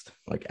last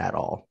like at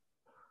all.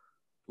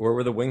 Where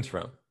were the wings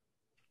from?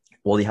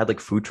 Well, they had like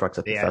food trucks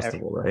at the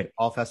festival, right?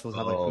 All festivals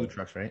have like food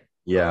trucks, right?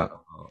 Yeah.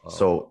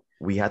 So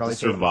we had to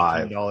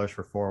survive. $18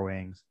 for 4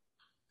 wings.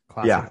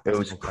 Classic yeah, it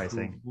was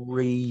pricing.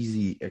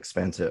 Crazy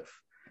expensive.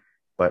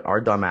 But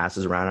our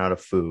dumbasses ran out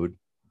of food.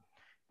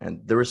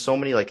 And there were so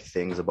many like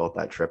things about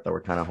that trip that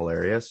were kind of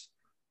hilarious.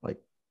 Like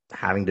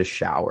having to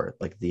shower.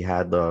 Like they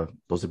had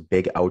those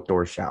big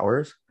outdoor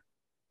showers.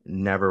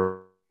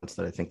 Never once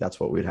did I think that's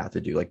what we'd have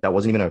to do. Like that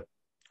wasn't even a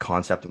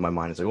concept in my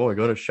mind. It's like, oh, I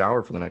got to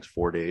shower for the next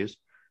 4 days.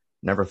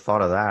 Never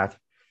thought of that.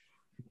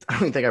 I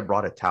don't think I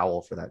brought a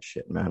towel for that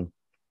shit, man.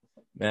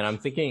 Man, I'm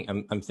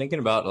thinking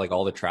about like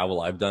all the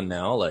travel I've done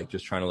now, like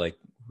just trying to like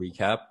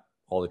recap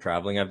all the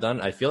traveling I've done.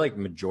 I feel like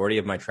majority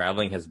of my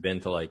traveling has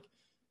been to like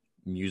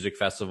music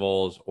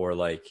festivals or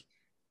like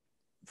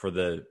for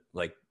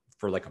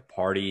like a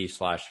party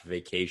 /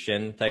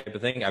 vacation type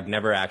of thing. I've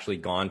never actually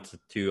gone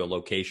to a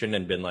location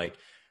and been like,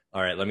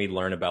 all right, let me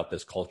learn about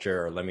this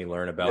culture or let me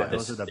learn about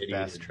this. Those are the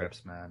best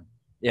trips, man.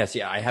 Yeah,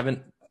 see, I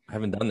haven't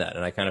done that,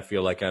 and I kind of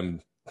feel like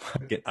I'm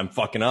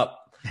fucking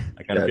up.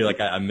 I kind of feel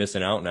like I'm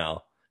missing out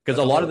now because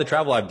a lot of the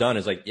travel I've done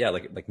is like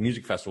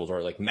music festivals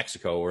or like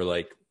Mexico or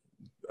like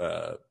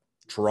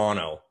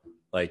Toronto,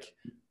 like,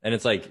 and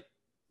it's like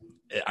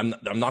I'm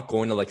not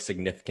going to like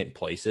significant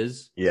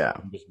places. Yeah,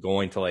 I'm just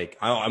going to like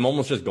I'm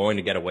almost just going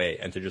to get away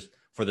and to just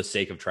for the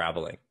sake of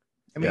traveling.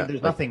 I mean,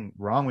 there's nothing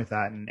wrong with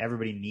that, and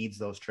everybody needs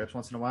those trips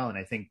once in a while. And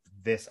I think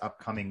this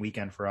upcoming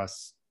weekend for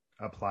us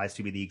applies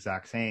to be the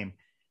exact same.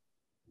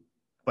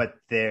 But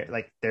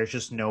there's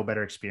just no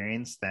better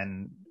experience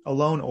than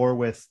alone or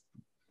with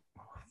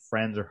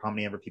friends or how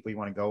many ever people you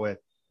want to go with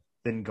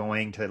than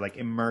going to like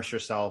immerse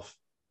yourself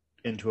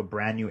into a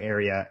brand new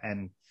area,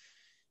 and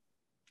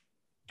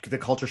the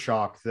culture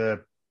shock,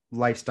 the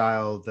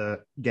lifestyle,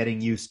 the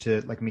getting used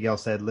to, like Miguel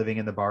said, living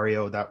in the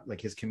barrio that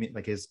like his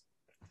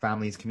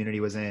family's community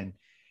was in,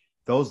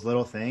 those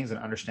little things, and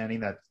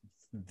understanding that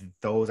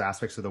those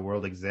aspects of the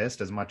world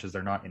exist as much as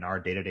they're not in our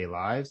day-to-day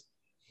lives,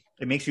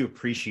 it makes you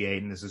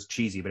appreciate, and this is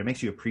cheesy, but it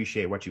makes you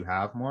appreciate what you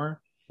have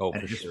more. Oh,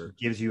 and it just sure.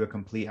 gives you a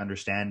complete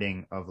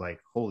understanding of like,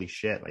 holy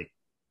shit, like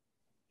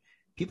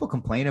people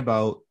complain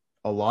about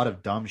a lot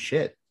of dumb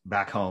shit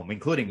back home,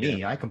 including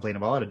me. I complain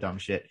about a lot of dumb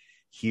shit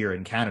here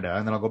in Canada,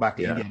 and then I'll go back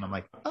to India and I'm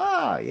like,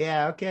 oh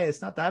yeah, okay,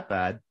 it's not that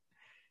bad.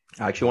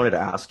 I actually wanted to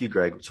ask you,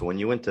 Greg, so when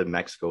you went to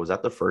Mexico, was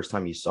that the first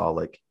time you saw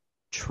like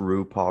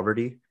true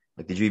poverty?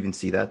 Like, did you even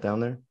see that down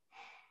there?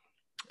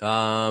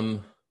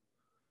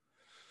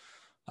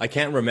 I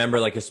can't remember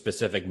like a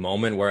specific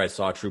moment where I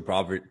saw true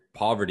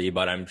poverty,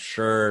 but I'm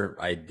sure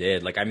I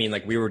did. Like, I mean,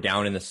 like we were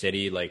down in the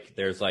city, like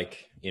there's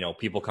like, you know,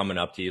 people coming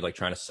up to you, like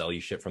trying to sell you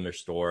shit from their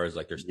stores.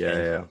 Like there's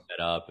tents set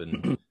up.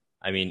 And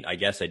I mean, I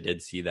guess I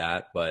did see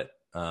that, but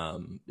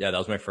yeah, that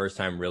was my first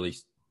time really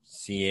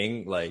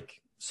seeing like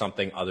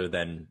something other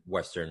than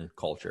Western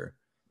culture.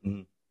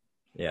 Mm-hmm.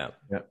 Yeah.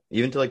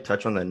 Even to like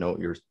touch on that note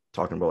you were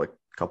talking about like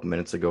a couple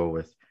minutes ago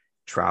with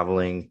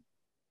traveling,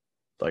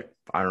 like,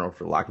 I don't know,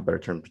 for lack of a better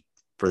term,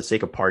 for the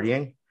sake of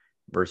partying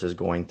versus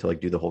going to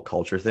like do the whole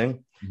culture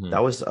thing.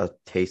 That was a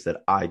taste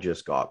that I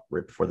just got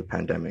right before the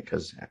pandemic.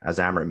 Because as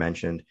Amrit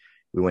mentioned,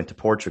 we went to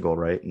Portugal,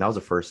 right? And that was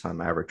the first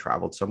time I ever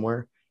traveled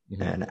somewhere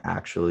and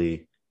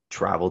actually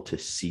traveled to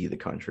see the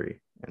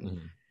country. And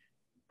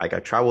like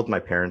I traveled with my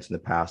parents in the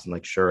past, and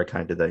like, sure, I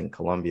kind of did that in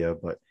Colombia,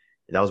 but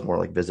that was more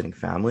like visiting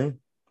family.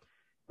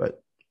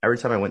 But every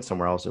time I went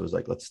somewhere else, it was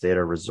like, let's stay at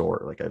a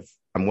resort. Like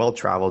I'm well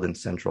traveled in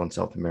Central and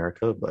South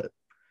America, but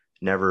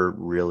never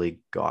really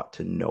got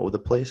to know the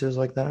places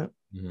like that.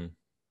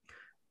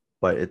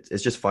 But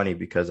it's just funny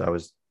because I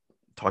was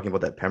talking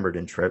about that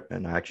Pemberton trip,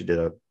 and I actually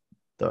did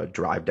the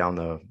drive down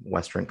the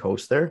western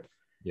coast there.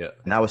 Yeah.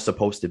 And that was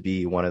supposed to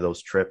be one of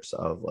those trips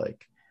of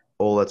like,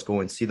 oh, let's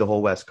go and see the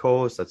whole West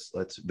Coast.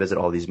 Let's visit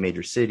all these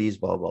major cities,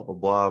 blah, blah, blah,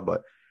 blah.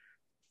 But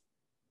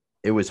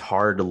it was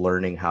hard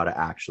learning how to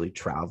actually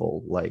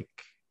travel like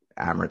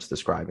Amrit's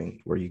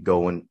describing, where you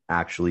go and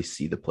actually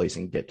see the place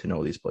and get to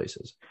know these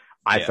places.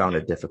 I found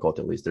it difficult,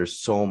 at least. There's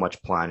so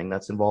much planning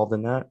that's involved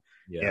in that.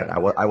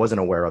 I wasn't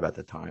aware of at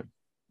the time.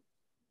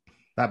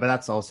 But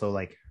that's also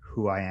like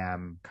who I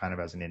am kind of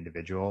as an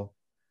individual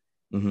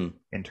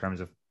in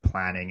terms of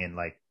planning and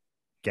like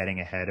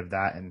getting ahead of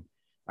that. And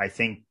I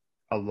think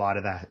a lot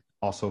of that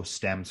also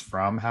stems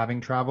from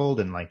having traveled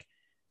and like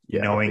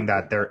knowing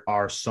that there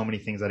are so many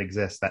things that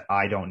exist that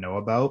I don't know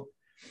about.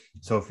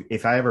 So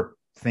if I ever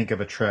think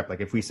of a trip,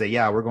 like if we say,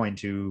 yeah, we're going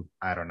to,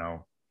 I don't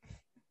know,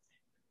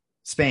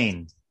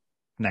 Spain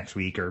next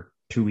week or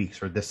 2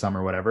 weeks or this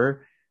summer,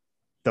 whatever,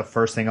 the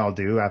first thing I'll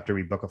do after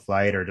we book a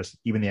flight or just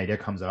even the idea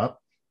comes up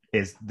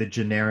is the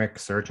generic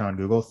search on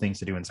Google, things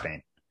to do in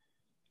Spain.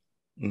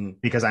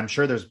 Because I'm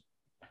sure there's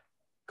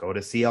go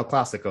to see El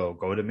Clasico,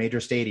 go to major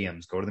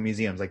stadiums, go to the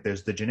museums. Like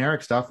there's the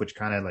generic stuff, which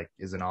kind of like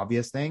is an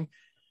obvious thing,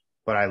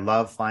 but I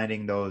love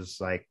finding those,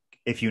 like,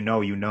 if you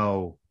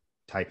know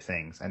type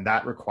things. And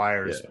that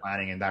requires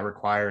planning, and that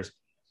requires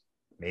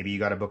maybe you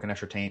got to book an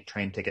extra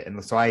train ticket.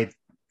 And so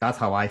that's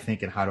how I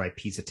think, and how do I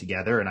piece it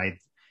together. And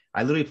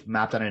I literally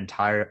mapped out an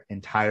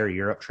entire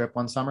Europe trip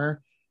one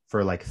summer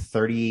for like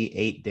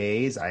 38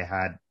 days. I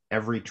had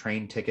every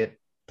train ticket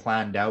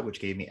planned out, which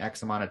gave me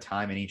X amount of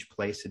time in each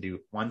place to do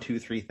 1, 2,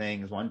 3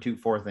 things, 1, 2,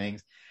 4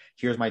 things.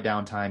 Here's my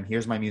downtime.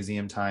 Here's my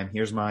museum time.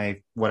 Here's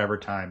my whatever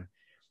time.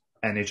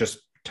 And it just,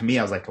 to me,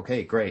 I was like,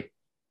 okay, great.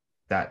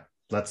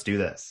 Let's do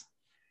this.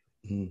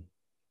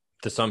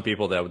 To some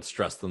people, that would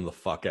stress them the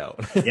fuck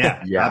out.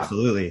 Yeah,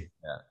 absolutely.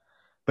 Yeah.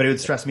 But it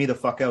would stress me the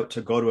fuck out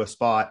to go to a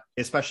spot,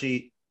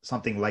 especially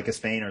something like a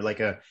Spain or like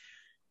a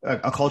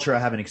culture I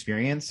haven't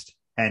experienced,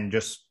 and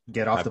just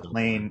get off the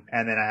plane.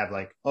 And then I have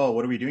like, oh,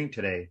 what are we doing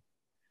today?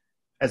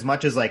 As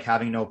much as like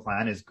having no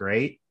plan is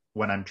great,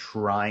 when I'm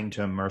trying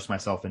to immerse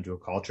myself into a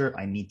culture,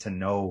 I need to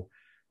know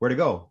where to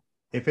go.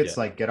 If it's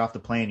like, get off the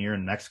plane, you're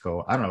in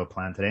Mexico, I don't have a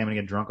plan today. I'm going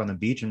to get drunk on the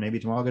beach, and maybe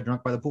tomorrow I'll get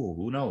drunk by the pool.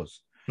 Who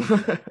knows?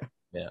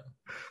 Yeah,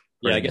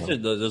 I guess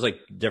there's like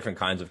different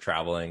kinds of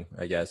traveling,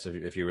 I guess,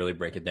 if you really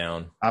break it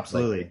down.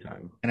 Absolutely.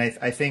 And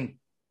I think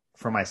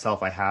for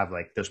myself, I have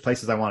like, there's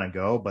places I want to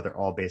go, but they're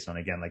all based on,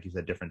 again, like you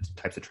said, different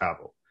types of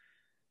travel.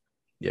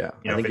 Yeah.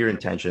 I think your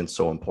intention is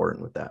so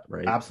important with that,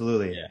 right?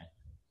 Absolutely. Yeah.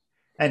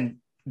 And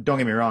don't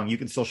get me wrong, you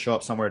can still show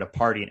up somewhere to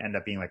party and end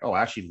up being like, oh,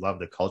 I actually love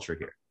the culture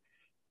here.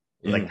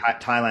 Like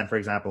Thailand, for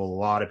example, a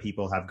lot of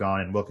people have gone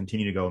and will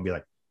continue to go and be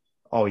like,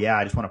 oh yeah,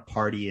 I just want to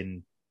party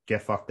and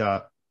get fucked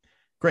up.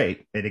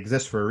 Great. It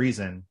exists for a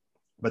reason,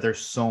 but there's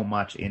so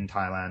much in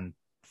Thailand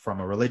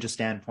from a religious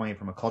standpoint,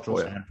 from a cultural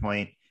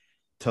standpoint,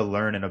 to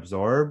learn and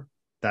absorb,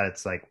 that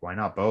it's like, why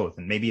not both?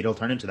 And maybe it'll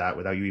turn into that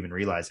without you even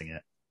realizing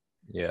it.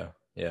 Yeah.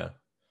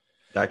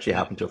 That actually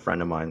happened to a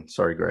friend of mine.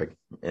 Sorry, Greg.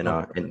 In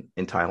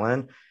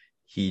Thailand,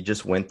 he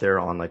just went there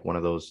on like one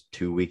of those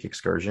 2-week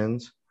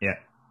excursions. Yeah.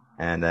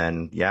 And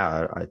then,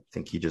 yeah, I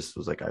think he just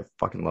was like, I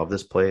fucking love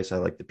this place. I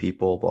like the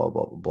people, blah,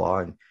 blah, blah, blah.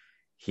 And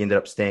he ended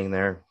up staying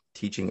there,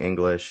 teaching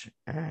English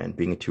and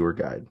being a tour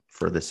guide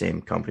for the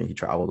same company he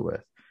traveled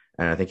with.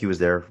 And I think he was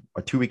there,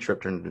 a 2-week trip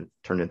turned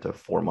into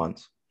 4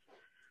 months.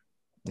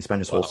 He spent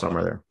his whole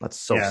summer there. That's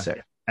so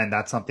sick. And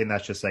that's something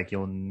that's just like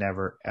you'll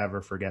never,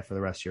 ever forget for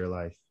the rest of your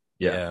life.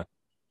 Yeah.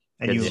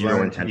 And It's you zero learn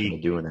to intention be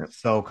of doing it.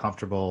 so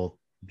comfortable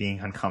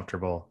being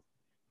uncomfortable.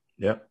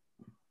 Yep.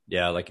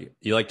 Yeah, like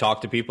you like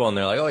talk to people and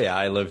they're like, "Oh yeah,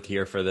 I lived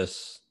here for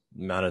this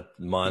amount of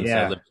months.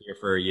 Yeah. I lived here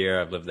for a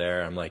year. I've lived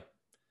there." I'm like,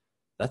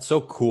 "That's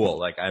so cool."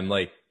 Like I'm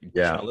like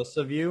jealous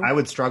of you. I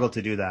would struggle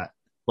to do that.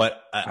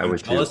 But I'm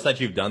would jealous too. that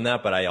you've done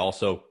that, but I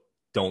also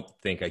don't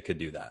think I could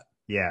do that.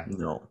 Yeah.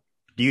 No.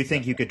 Do you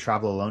think you could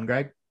travel alone,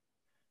 Greg?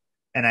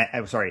 And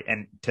I'm sorry,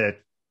 and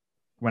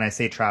when I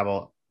say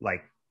travel,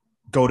 like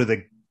go to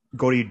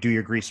do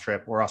your Greece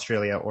trip or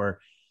Australia or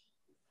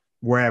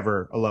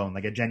wherever alone,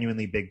 like a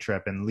genuinely big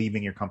trip and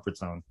leaving your comfort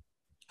zone.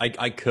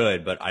 I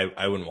could, but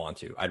I wouldn't want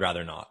to. I'd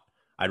rather not.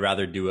 I'd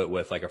rather do it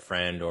with like a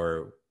friend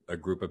or a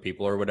group of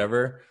people or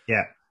whatever.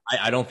 Yeah.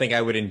 I don't think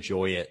I would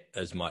enjoy it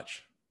as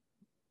much.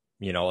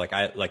 You know,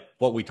 like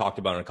what we talked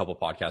about in a couple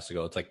podcasts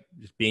ago. It's like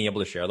just being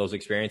able to share those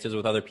experiences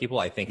with other people.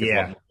 I think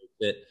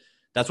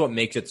that's what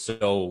makes it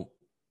so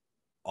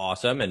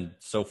awesome and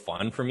so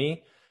fun for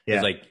me. Yeah.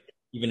 Is like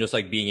even just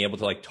like being able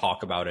to like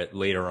talk about it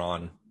later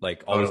on,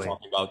 like always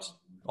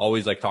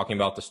talking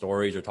about the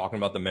stories or talking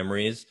about the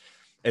memories.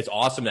 It's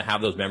awesome to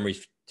have those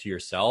memories to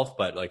yourself,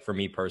 but like for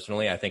me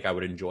personally, I think I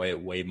would enjoy it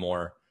way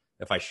more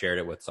if I shared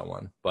it with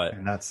someone. But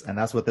and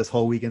that's what this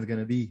whole weekend's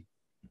gonna be.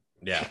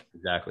 Yeah,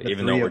 exactly. The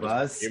even though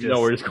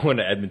we're just going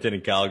to Edmonton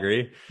and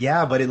Calgary.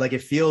 Yeah, but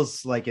it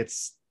feels like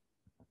it's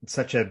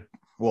such a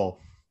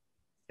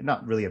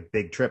not really a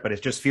big trip, but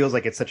it just feels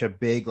like it's such a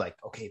big, like,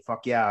 okay,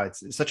 fuck yeah,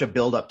 it's such a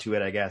build up to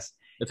it, I guess.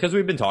 It's because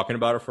we've been talking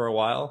about it for a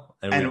while,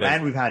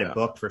 and we've had it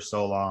booked for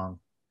so long,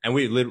 and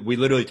we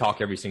literally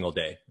talk every single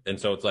day, and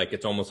so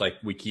it's almost like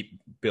we keep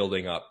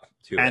building up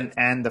to it.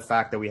 And the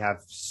fact that we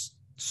have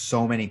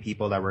so many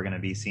people that we're going to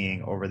be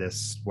seeing over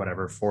this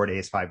 4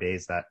 days, 5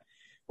 days that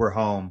we're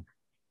home,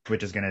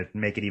 which is going to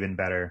make it even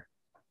better.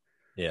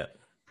 Yeah,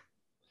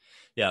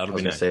 I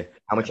was gonna say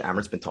how much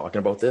Amrit's been talking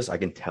about this. I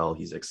can tell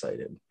he's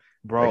excited,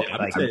 bro.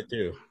 I'm excited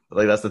too.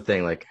 Like that's the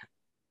thing, like.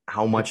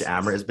 How much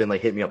Amrit has been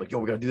like hitting me up like, yo,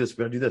 we gotta do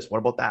this, What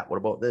about that? What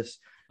about this?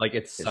 Like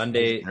it's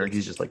Sunday.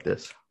 He's just like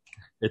this.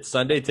 It's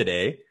Sunday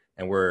today,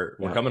 and we're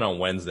coming on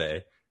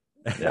Wednesday.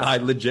 Yeah. I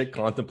legit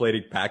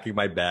contemplated packing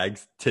my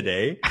bags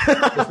today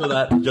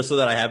just so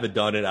that I have it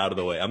done and out of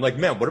the way. I'm like,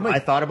 man, what am I? I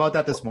thought about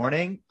that this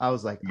morning. I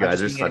was like, you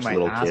guys are such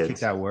little kids.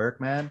 Kicked at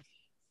work, man,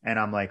 and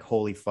I'm like,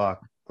 holy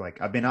fuck! Like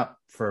I've been up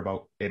for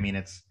about. I mean,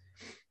 it's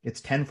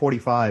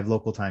 10:45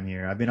 local time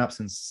here. I've been up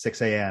since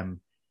 6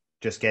 a.m.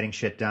 just getting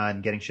shit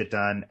done,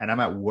 and I'm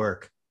at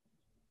work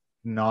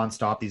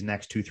nonstop these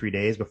next 2-3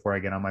 days before I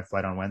get on my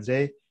flight on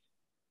Wednesday.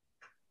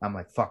 I'm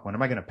like, fuck, when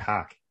am I going to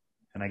pack?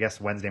 And I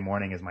guess Wednesday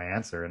morning is my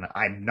answer. And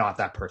I'm not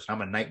that person.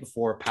 I'm a night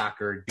before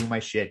packer, do my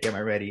shit, get my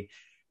ready.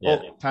 Yeah.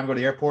 Oh, time to go to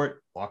the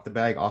airport, lock the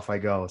bag, off I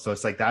go. So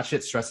it's like that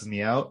shit stresses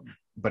me out.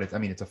 But it's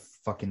a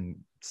fucking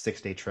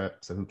 6-day trip.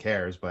 So who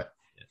cares? But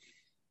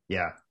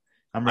yeah.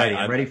 I'm ready.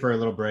 I'm ready for a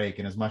little break.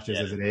 And as much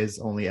as it is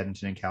only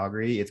Edmonton and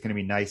Calgary, it's going to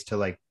be nice to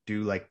like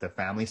do like the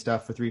family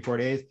stuff for 3-4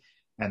 days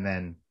and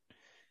then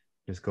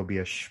just go be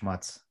a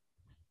schmutz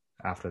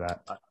after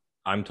that.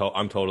 I'm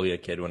totally a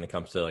kid when it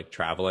comes to like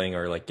traveling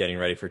or like getting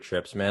ready for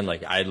trips, man.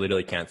 Like I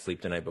literally can't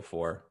sleep the night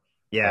before.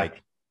 Yeah.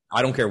 Like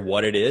I don't care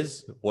what it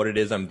is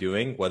I'm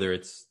doing, whether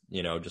it's,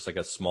 just like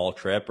a small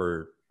trip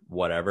or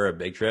whatever, a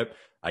big trip.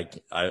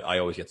 I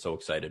always get so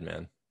excited,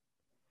 man.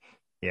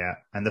 Yeah.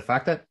 And the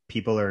fact that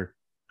people are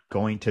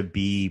going to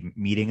be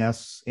meeting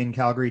us in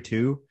Calgary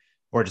too,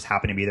 or just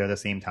happen to be there at the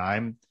same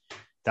time,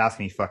 that's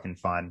gonna be fucking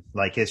fun.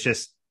 Like it's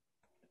just,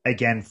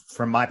 again,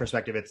 from my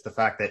perspective, it's the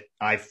fact that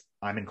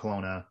I'm in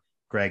Kelowna,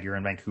 Greg, you're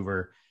in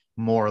Vancouver,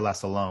 more or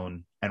less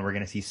alone, and we're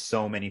gonna see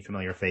so many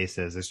familiar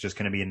faces. It's just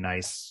gonna be a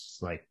nice,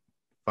 like,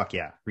 fuck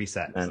yeah,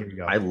 reset. And here we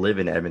go. I live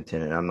in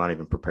Edmonton, and I'm not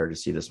even prepared to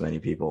see this many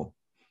people.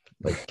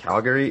 Like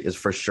Calgary is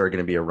for sure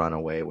gonna be a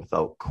runaway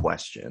without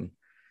question,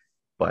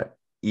 but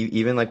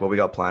even like what we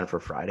got planned for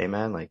Friday,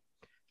 man, like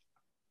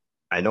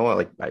I know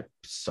I've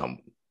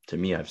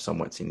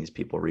somewhat seen these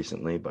people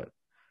recently, but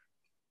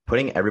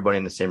putting everybody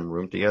in the same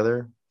room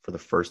together for the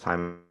first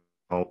time,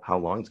 how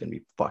long is going to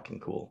be fucking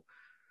cool.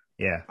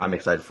 Yeah. I'm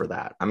excited for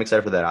that. I'm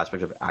excited for that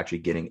aspect of actually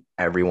getting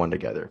everyone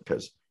together.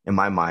 Because in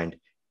my mind,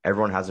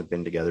 everyone hasn't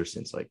been together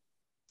since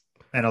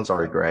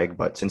sorry, Greg,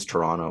 but since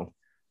Toronto.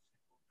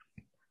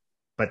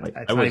 But like,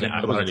 I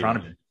wasn't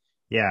Toronto.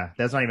 Yeah.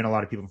 There's not even a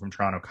lot of people from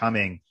Toronto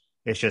coming.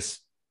 It's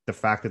just the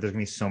fact that there's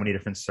going to be so many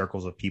different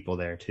circles of people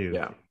there too.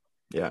 Yeah.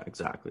 Yeah,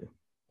 exactly.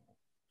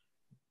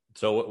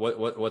 So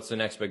what's the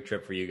next big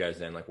trip for you guys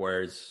then? Like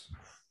where's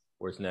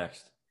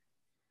next?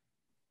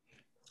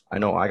 I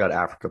know I got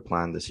Africa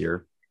planned this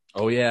year.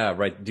 Oh yeah,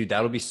 right. Dude,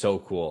 that'll be so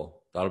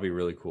cool. That'll be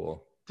really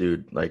cool.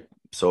 Dude,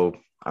 so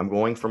I'm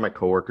going for my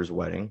coworker's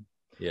wedding.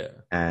 Yeah.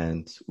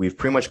 And we've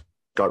pretty much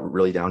got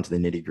really down to the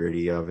nitty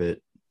gritty of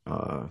it.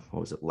 What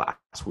was it,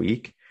 last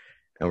week?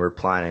 And we're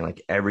planning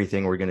like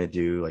everything we're gonna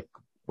do. Like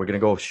we're gonna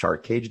go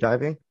shark cage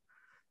diving.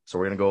 So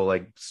we're gonna go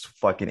like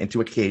fucking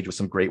into a cage with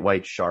some great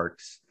white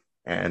sharks.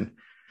 And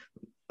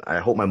I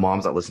hope my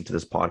mom's not listening to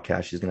this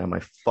podcast. She's gonna have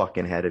my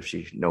fucking head if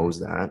she knows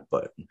that.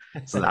 But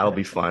so that'll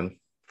be fun.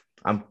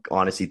 I'm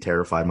honestly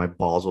terrified. My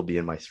balls will be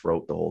in my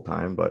throat the whole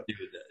time. But Dude,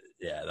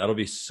 yeah, that'll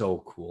be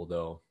so cool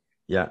though.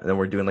 yeah, and then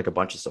we're doing like a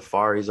bunch of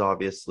safaris,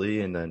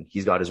 obviously, and then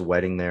he's got his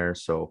wedding there.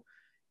 So,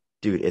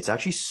 dude, it's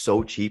actually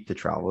so cheap to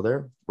travel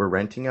there. We're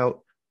renting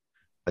out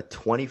a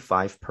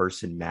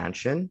 25-person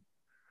mansion.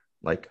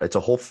 Like it's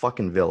a whole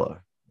fucking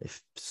villa. It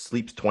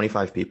sleeps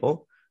 25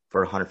 people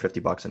for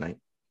 $150 a night.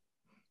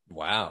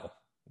 Wow.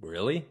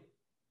 Really?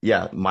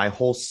 Yeah, my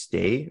whole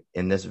stay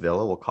in this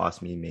villa will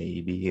cost me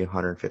maybe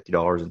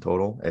 $150 in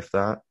total, if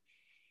that.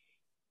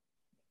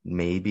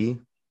 Maybe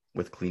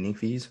with cleaning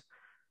fees.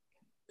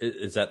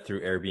 Is that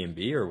through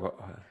Airbnb or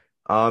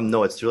what?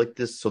 No, it's through like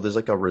this. So there's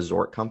like a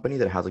resort company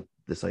that has like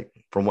this, like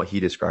from what he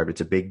described,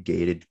 it's a big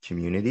gated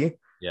community.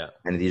 Yeah.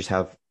 And they just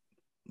have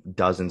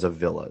dozens of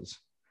villas.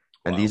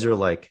 And Wow. these are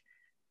like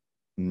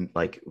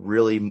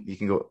really, you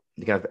can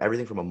have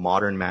everything from a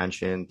modern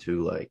mansion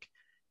to like,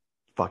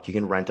 fuck, you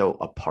can rent out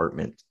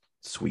apartment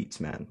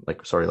suites, man.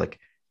 Like, sorry, like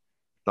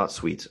not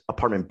suites,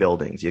 apartment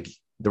buildings.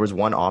 There was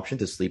one option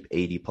to sleep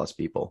 80 plus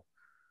people.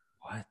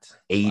 What?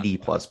 80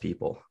 plus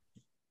people.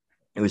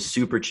 It was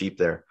super cheap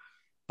there.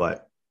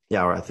 But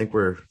yeah, I think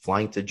we're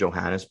flying to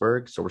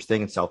Johannesburg. So we're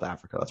staying in South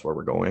Africa. That's where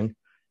we're going.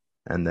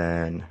 And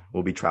then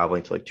we'll be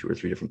traveling to like 2 or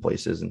 3 different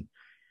places. And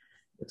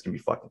it's going to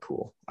be fucking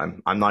cool.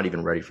 I'm not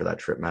even ready for that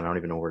trip, man. I don't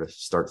even know where to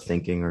start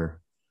thinking or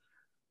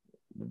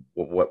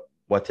what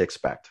to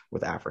expect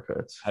with Africa.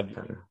 It's kind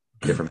of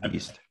different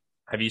beast.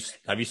 Have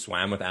you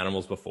swam with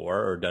animals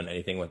before or done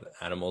anything with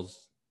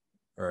animals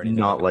or anything?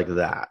 Not like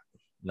that.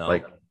 No.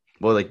 Like,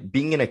 well, like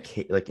being in a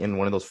like in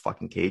one of those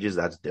fucking cages,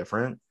 that's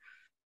different.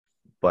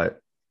 But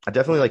I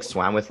definitely like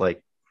swam with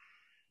like,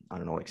 I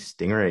don't know, like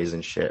stingrays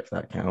and shit, if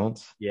that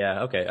counts.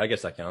 Yeah, okay. I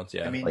guess that counts.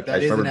 Yeah. I mean, Like,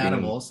 that I is an remember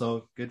animal,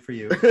 so good for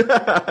you.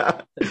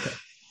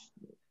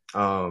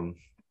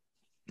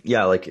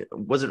 Yeah, like it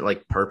wasn't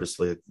like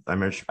purposely. I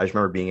just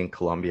remember being in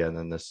Colombia and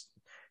then this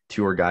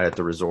tour guide at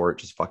the resort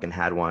just fucking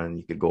had one and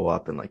you could go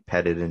up and like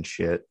pet it and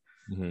shit.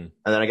 Mm-hmm. And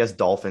then I guess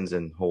dolphins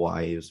in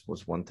Hawaii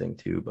was one thing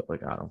too, but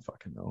like I don't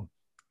fucking know.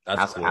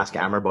 That's cool. Ask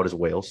Amber about his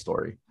whale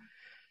story.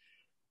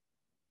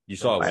 You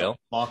saw a whale?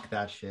 Fuck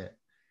that shit.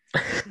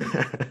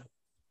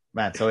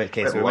 Man, so we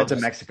I went to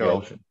love Mexico. the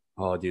ocean.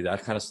 Oh, dude,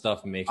 that kind of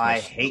stuff makes I my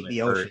hate the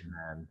stomach hurt, ocean.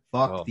 man.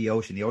 Fuck the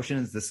ocean. The ocean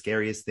is the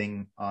scariest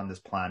thing on this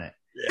planet.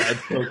 Yeah,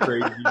 it's so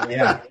crazy. Man.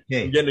 Yeah.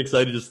 Hey, I'm getting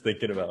excited just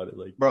thinking about it.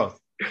 Like, bro,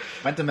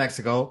 went to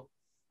Mexico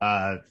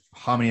how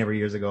many ever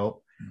years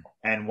ago,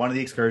 and one of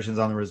the excursions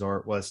on the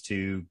resort was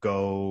to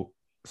go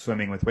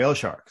swimming with whale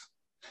sharks.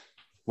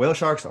 Whale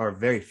sharks are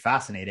very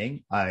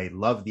fascinating. I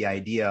love the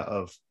idea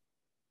of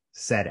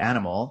said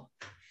animal.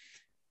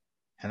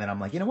 And then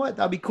I'm like, you know what?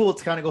 That'd be cool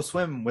to kind of go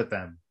swim with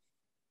them.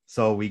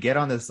 So we get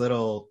on this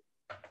little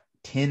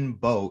tin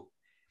boat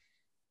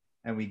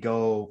and we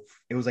go,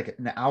 it was like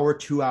an hour,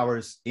 2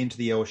 hours into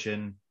the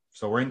ocean.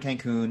 So we're in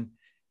Cancun.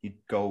 You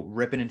go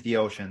ripping into the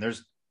ocean.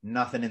 There's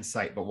nothing in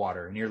sight but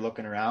water. And you're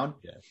looking around.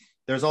 Yeah.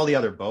 There's all the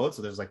other boats.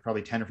 So there's like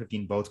probably 10 or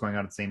 15 boats going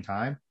on at the same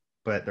time,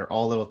 but they're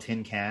all little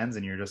tin cans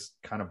and you're just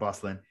kind of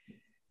bustling.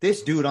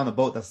 This dude on the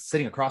boat that's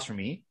sitting across from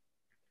me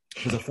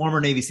was a former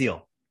Navy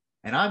SEAL.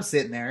 And I'm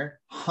sitting there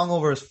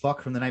hungover as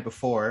fuck from the night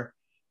before,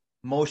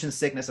 motion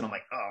sickness. And I'm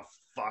like, oh,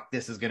 fuck,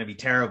 this is going to be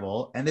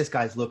terrible. And this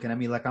guy's looking at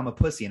me like I'm a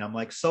pussy. And I'm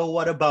like, so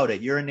what about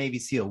it? You're a Navy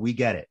SEAL. We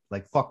get it.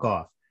 Like, fuck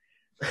off.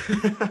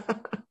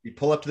 We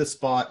pull up to the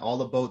spot. All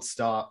the boats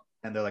stop.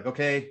 And they're like,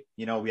 okay,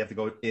 you know, we have to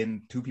go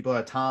in 2 people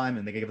at a time.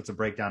 And they give us a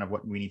breakdown of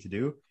what we need to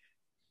do.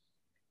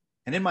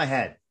 And in my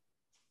head,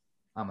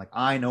 I'm like,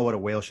 I know what a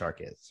whale shark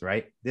is,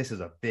 right? This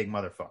is a big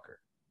motherfucker.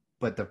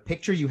 But the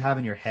picture you have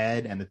in your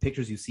head and the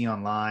pictures you see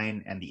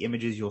online and the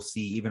images you'll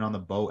see even on the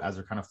boat as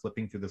they're kind of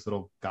flipping through this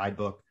little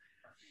guidebook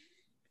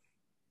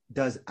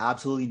does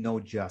absolutely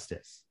no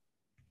justice.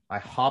 I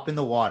hop in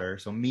the water.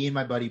 So me and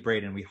my buddy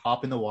Braden, we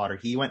hop in the water.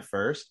 He went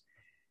first.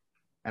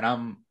 And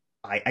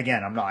I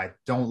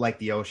don't like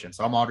the ocean.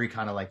 So I'm already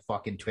kind of like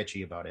fucking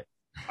twitchy about it.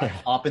 I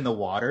hop in the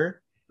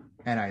water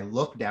and I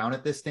look down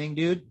at this thing,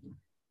 dude.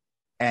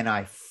 And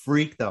I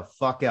freak the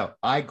fuck out.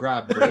 I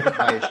grabbed Braden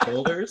by his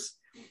shoulders.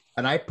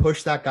 And I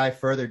pushed that guy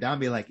further down,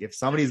 be like, if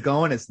somebody's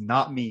going, it's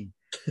not me.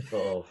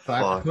 Oh, so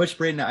I pushed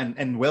Braden,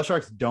 and whale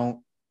sharks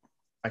don't,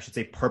 I should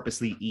say,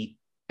 purposely eat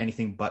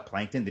anything but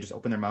plankton. They just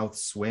open their mouth,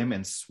 swim,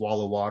 and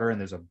swallow water. And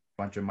there's a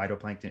bunch of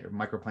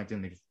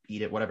microplankton, they just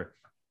eat it, whatever.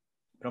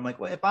 But I'm like,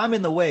 well, if I'm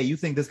in the way, you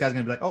think this guy's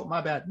going to be like, oh, my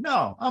bad.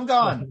 No, I'm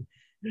gone.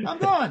 I'm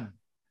gone.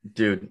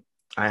 Dude,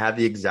 I have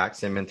the exact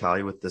same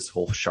mentality with this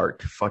whole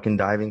shark fucking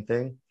diving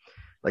thing.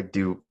 Like,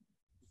 dude,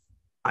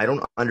 I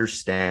don't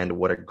understand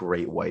what a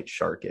great white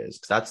shark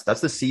is. That's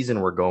the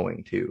season we're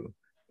going to.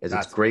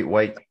 It's great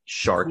white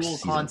shark cool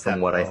season concept,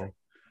 from what bro.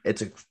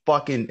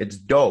 It's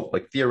dope.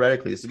 Like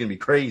theoretically, this is gonna be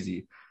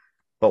crazy.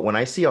 But when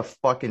I see a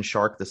fucking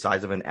shark the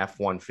size of an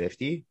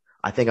F-150,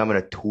 I think I'm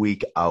gonna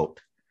tweak out.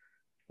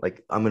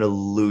 Like I'm gonna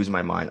lose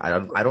my mind. I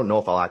don't know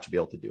if I'll actually be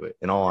able to do it.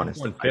 In all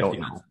honesty, I don't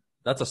know.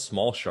 That's a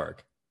small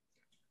shark.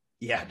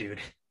 Yeah, dude.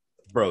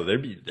 Bro,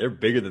 they're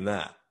bigger than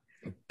that.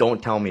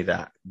 Don't tell me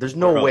that. There's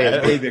no way.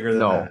 Way bigger than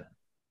that.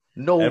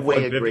 No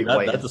way a great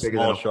white. That's a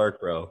small shark,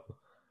 bro.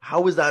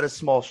 How is that a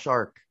small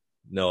shark?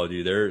 No,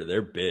 dude,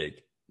 they're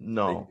big.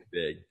 No,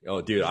 big.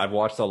 Oh, dude, I've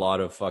watched a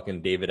lot of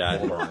fucking David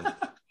Attenborough.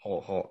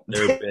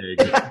 They're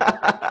big.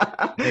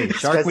 Hey,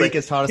 Shark Week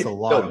has taught us a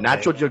lot.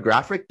 Natural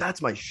Geographic,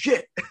 that's my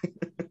shit.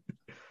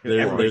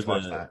 There's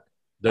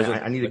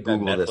I need to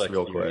Google this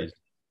real quick.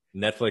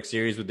 Netflix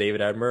series with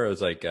David Attenborough. It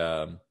was like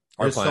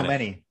There's so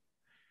many.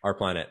 Our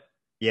Planet.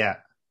 Yeah.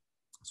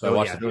 So I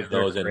watched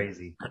those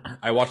crazy. And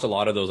I watched a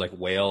lot of those like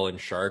whale and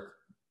shark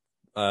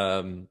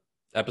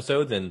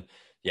episodes, and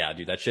yeah,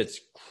 dude, that shit's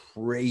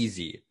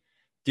crazy.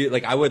 Dude,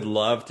 like I would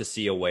love to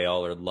see a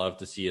whale or love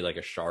to see like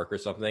a shark or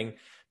something.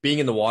 Being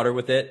in the water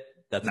with it,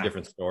 that's a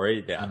different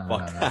story. Yeah,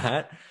 fuck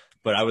that.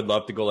 But I would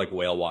love to go like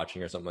whale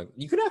watching or something.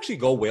 You could actually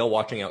go whale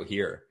watching out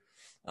here.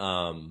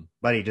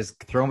 Buddy,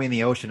 just throw me in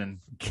the ocean and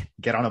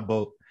get on a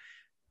boat.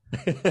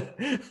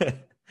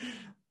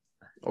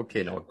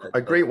 Okay, no.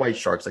 A great white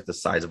shark's like the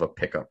size of a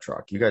pickup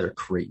truck. You guys are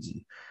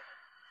crazy.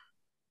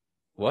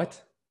 What?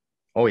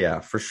 Oh yeah,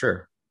 for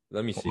sure.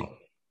 Let me see.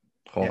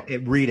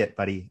 Read it,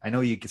 buddy. I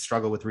know you can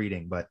struggle with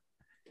reading, but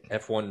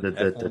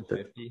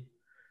F-150.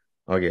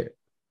 Okay.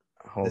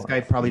 This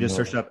guy probably just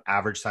searched up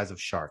average size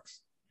of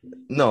sharks.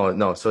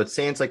 No. So it's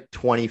saying it's like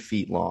 20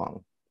 feet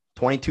long.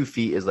 22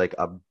 feet is like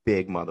a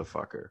big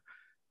motherfucker.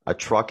 A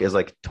truck is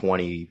like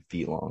 20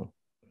 feet long.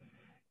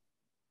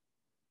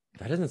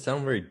 That doesn't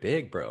sound very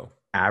big, bro.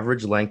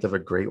 Average length of a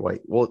great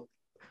white. Well,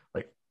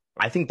 like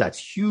I think that's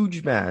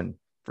huge, man.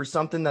 For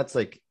something that's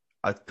like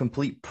a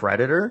complete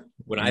predator.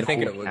 When I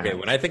think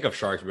of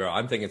sharks, bro,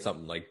 I'm thinking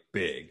something like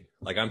big.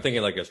 Like I'm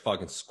thinking like a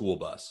fucking school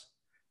bus.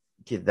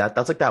 Okay,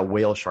 that's like that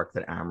whale shark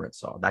that Amrit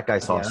saw. That guy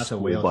saw a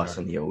school bus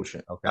in the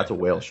ocean. Okay. That's a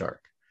whale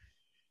shark.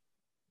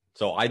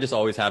 So I just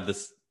always have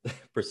this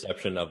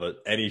perception of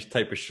any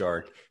type of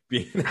shark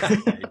being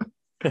that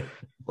big.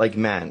 Like,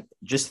 man,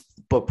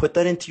 but put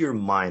that into your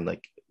mind.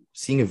 Like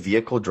seeing a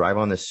vehicle drive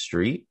on the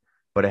street,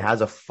 but it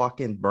has a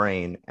fucking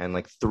brain and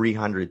like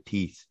 300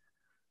 teeth.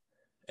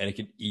 And it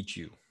can eat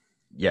you.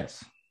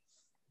 Yes.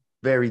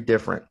 Very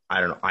different. I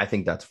don't know. I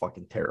think that's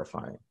fucking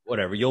terrifying.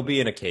 Whatever. You'll be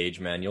in a cage,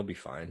 man. You'll be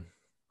fine.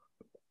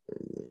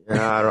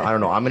 I don't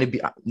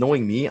know.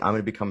 Knowing me, I'm going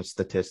to become a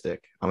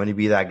statistic. I'm going to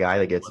be that guy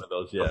that gets one of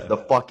those, yeah. The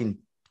fucking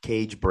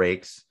cage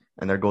breaks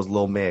and there goes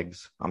Lil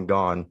Migs. I'm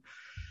gone.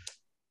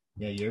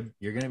 Yeah,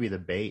 you're going to be the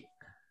bait.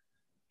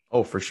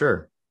 Oh, for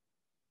sure.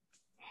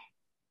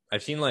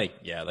 I've seen like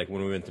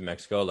when we went to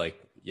Mexico, like,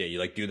 yeah, you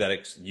like do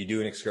that. You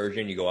do an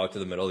excursion, you go out to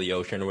the middle of the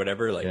ocean or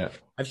whatever. Like, yeah.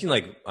 I've seen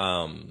like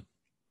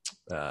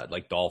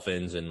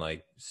dolphins and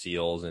like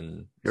seals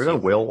and. You're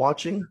going whale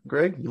watching,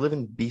 Greg? You live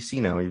in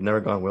BC now. You've never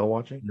gone whale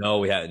watching?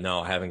 No,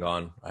 I haven't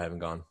gone.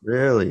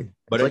 Really?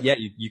 But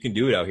you can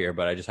do it out here.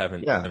 But I just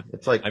haven't. Yeah,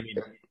 it's like. I mean,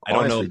 honestly, I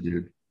don't know,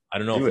 dude. I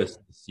don't know if it's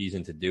the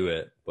season to do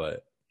it,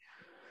 but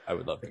I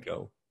would love to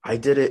go. I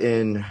did it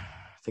in, I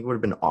think it would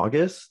have been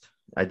August.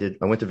 I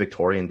went to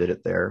Victoria and did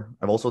it there.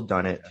 I've also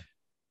done it.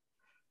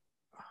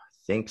 I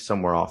think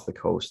somewhere off the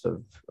coast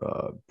of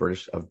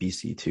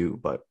BC too,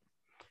 but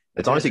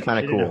it's honestly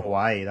kind of cool. In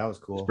Hawaii, that was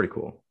cool. It's pretty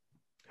cool.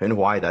 In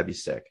Hawaii, that'd be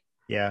sick.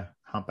 Yeah,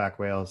 humpback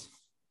whales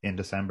in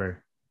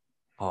December.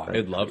 Oh,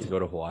 I'd love to go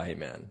to Hawaii,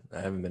 man.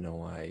 I haven't been to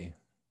Hawaii.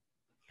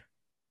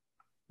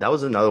 That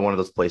was another one of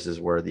those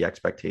places where the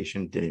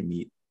expectation didn't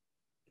meet,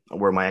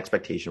 where my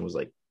expectation was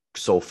like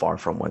so far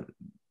from what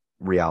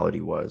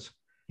reality was.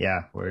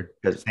 Yeah,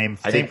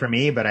 same for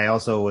me, but I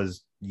also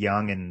was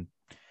young and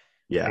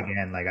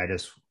again, like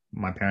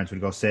my parents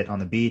would go sit on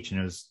the beach and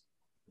it was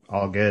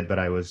all good, but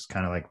I was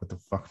kind of like, what the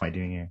fuck am I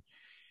doing here?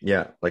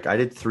 Yeah, like I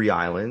did 3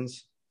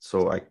 islands,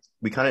 so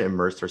we kind of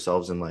immersed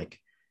ourselves in like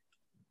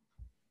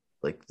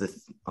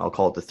I'll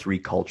call it the 3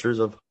 cultures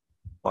of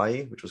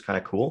Hawaii, which was kind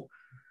of cool.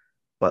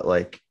 But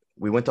like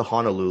we went to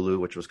Honolulu,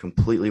 which was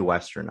completely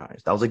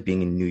westernized. That was like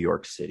being in New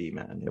York City,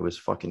 man. It was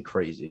fucking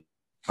crazy.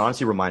 It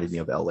honestly reminded me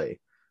of LA.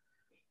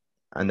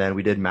 And then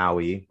we did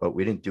Maui, but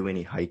we didn't do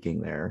any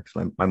hiking there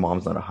because my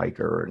mom's not a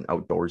hiker or an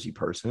outdoorsy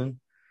person.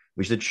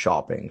 We did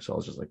shopping. So I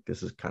was just like,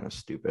 this is kind of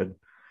stupid.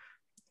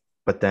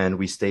 But then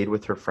we stayed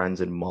with her friends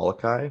in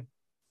Molokai. I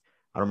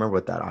don't remember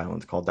what that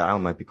island's called. That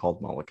island might be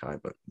called Molokai,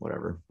 but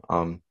whatever.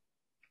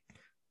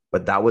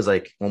 But that was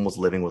like almost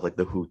living with like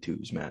the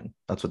Hutus, man.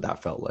 That's what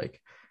that felt like.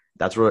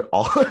 That's where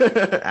all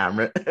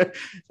Amrit,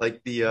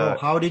 like the.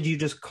 How did you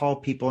just call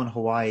people in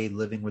Hawaii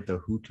living with the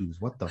Hutus?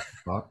 What the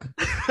fuck?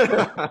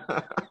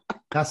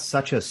 That's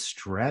such a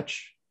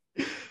stretch.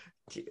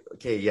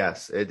 Okay,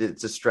 yes,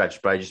 it's a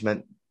stretch, but I just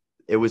meant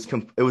it was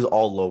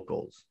all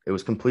locals. It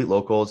was complete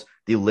locals.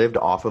 They lived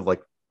off of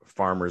like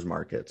farmers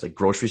markets. Like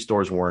grocery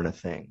stores weren't a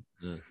thing.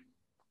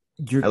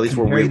 You're at least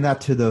comparing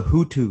that to the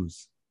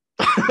Hutus.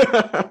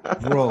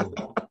 Bro.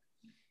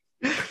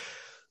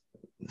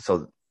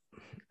 So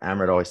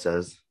Amrit always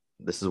says,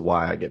 this is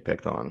why I get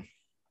picked on.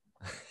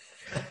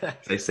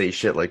 They say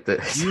shit like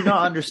this. Do you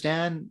not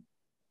understand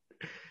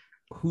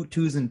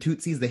Hutus and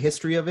Tutsis, the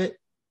history of it?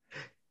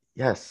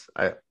 Yes,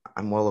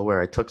 I'm well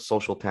aware. I took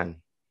Social 10.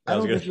 I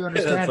don't think you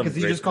understand because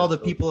you just call the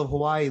people of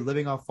Hawaii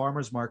living off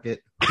farmers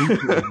market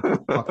Hutu,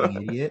 you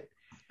fucking idiot.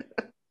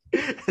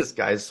 This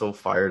guy's so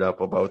fired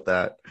up about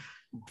that.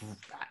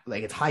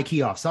 Like it's high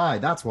key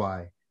offside. That's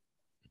why.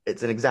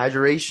 It's an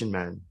exaggeration,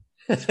 man.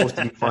 It's supposed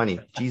to be funny.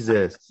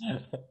 Jesus.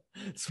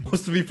 It's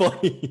supposed to be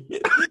funny.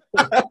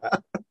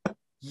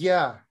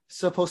 Yeah,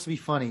 supposed to be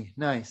funny.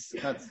 Nice.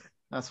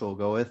 That's what we'll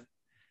go with.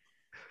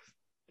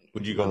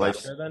 Would you go back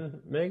there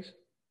then, Migs?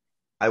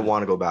 I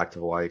want to go back to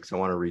Hawaii because I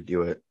want to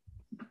redo it.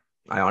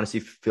 I honestly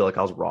feel like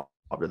I was robbed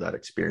of that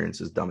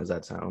experience, as dumb as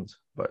that sounds.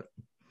 But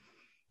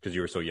because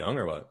you were so young,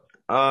 or what?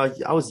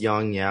 I was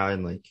young, yeah,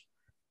 and like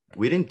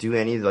we didn't do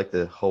any of like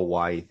the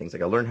Hawaii things.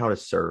 Like I learned how to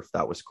surf.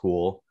 That was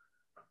cool.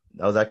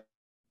 That was actually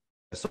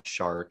a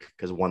shark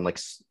because one like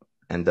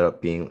ended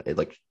up being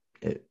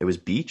it was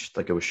beached,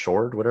 like it was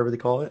shored, whatever they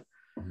call it.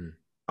 Mm-hmm.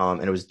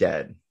 And it was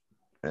dead.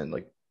 And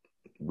like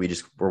we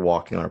just were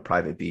walking on a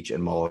private beach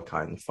in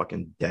Molokai and the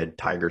fucking dead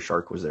tiger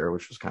shark was there,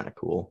 which was kind of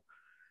cool.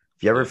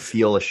 If you ever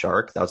feel a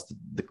shark, that's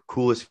the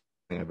coolest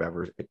thing I've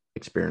ever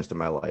experienced in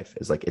my life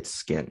is like its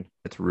skin.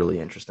 It's really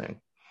interesting.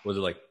 Was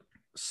it like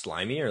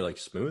slimy or like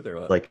smooth or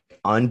what? Like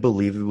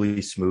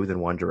unbelievably smooth in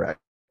one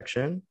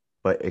direction,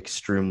 but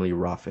extremely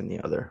rough in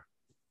the other.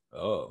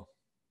 Oh.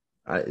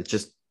 It's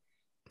just,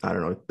 I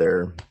don't know.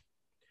 They're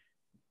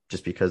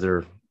just because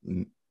they're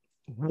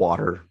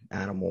water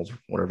animals,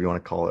 whatever you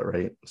want to call it,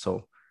 right?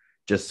 So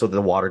just so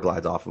the water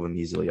glides off of them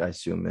easily, I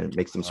assume, and it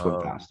makes them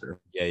swim faster.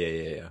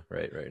 Yeah.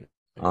 Right.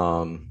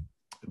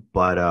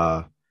 But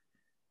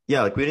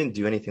yeah, like we didn't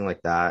do anything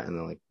like that, and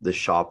then like the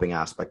shopping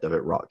aspect of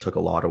it took a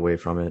lot away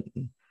from it.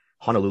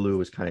 Honolulu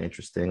was kind of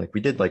interesting. Like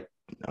we did like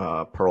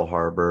Pearl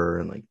Harbor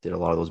and like did a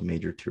lot of those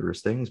major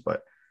tourist things,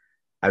 but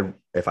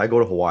if I go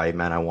to Hawaii,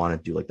 man, I want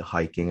to do like the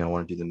hiking. I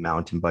want to do the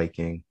mountain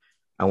biking.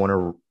 I want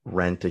to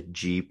rent a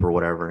Jeep or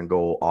whatever and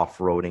go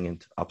off-roading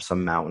and up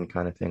some mountain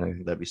kind of thing. I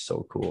think that'd be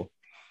so cool.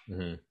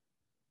 Mm-hmm.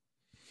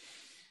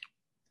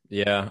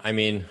 Yeah, I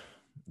mean,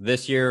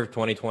 this year,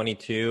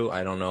 2022,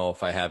 I don't know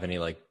if I have any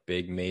like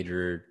big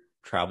major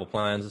travel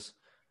plans.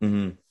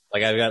 Mm-hmm.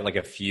 Like I've got like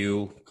a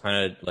few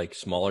kind of like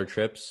smaller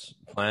trips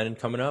planned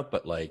coming up,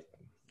 but like,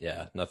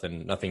 yeah,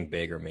 nothing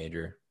big or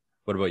major.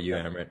 What about you,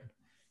 Amrit?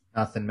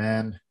 Nothing,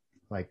 man.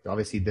 Like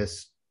obviously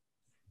this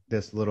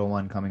little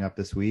one coming up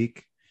this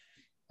week.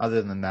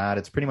 Other than that,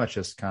 it's pretty much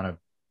just kind of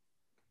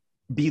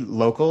be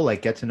local,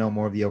 like get to know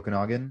more of the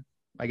Okanagan,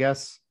 I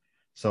guess.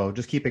 So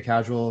just keep it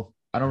casual.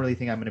 I don't really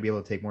think I'm going to be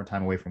able to take more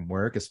time away from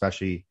work,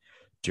 especially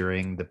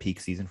during the peak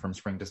season from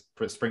spring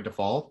to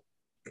fall.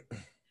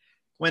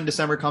 When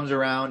December comes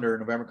around or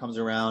November comes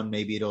around,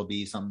 maybe it'll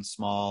be something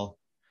small.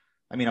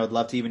 I mean, I would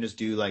love to even just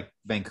do like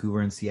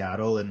Vancouver and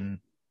Seattle and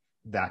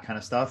that kind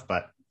of stuff,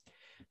 but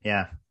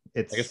yeah,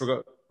 I guess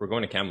we're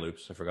going to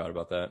Kamloops. I forgot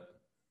about that.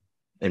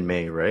 In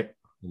May, right?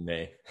 In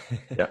May.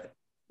 Yeah.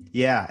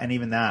 Yeah, and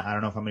even that, I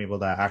don't know if I'm able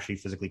to actually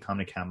physically come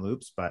to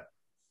Kamloops, but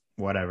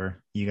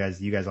whatever. You guys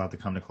will have to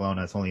come to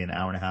Kelowna. It's only an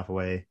hour and a half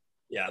away.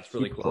 Yeah, it's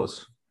really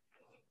close.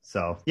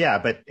 So yeah,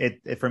 but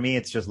it for me,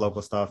 it's just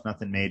local stuff,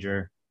 nothing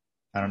major.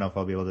 I don't know if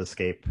I'll be able to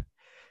escape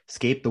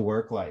the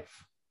work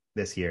life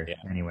this year. Yeah.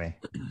 Anyway,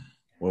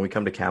 when we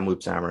come to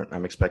Kamloops, Amrit,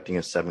 I'm expecting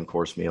a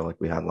 7-course meal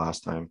like we had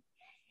last time.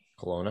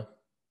 Kelowna.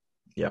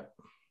 Yep.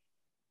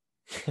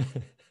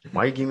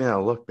 Why are you giving me that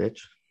look,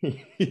 bitch?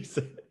 Because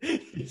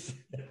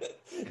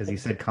you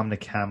said come to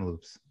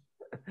Kamloops.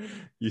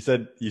 You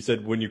said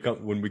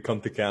when we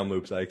come to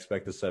Kamloops, I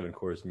expect a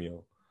 7-course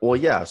meal. Well,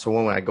 yeah. So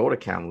when I go to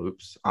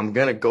Kamloops, I'm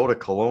gonna go to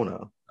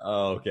Kelowna.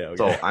 Oh, okay.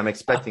 So I'm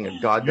expecting a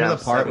goddamn. You're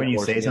the part when you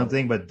say meal.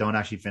 Something, but don't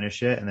actually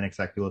finish it, and then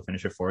expect people to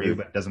finish it for you,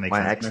 but it doesn't make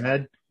sense in their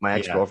head. My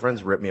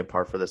ex-girlfriends rip me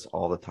apart for this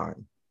all the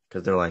time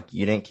because they're like,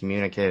 "You didn't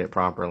communicate it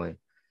properly."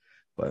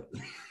 But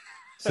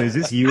so is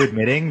this you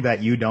admitting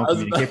that you don't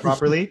communicate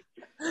properly?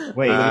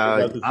 Wait,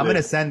 I'm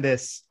gonna send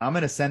this. I'm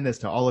gonna send this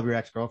to all of your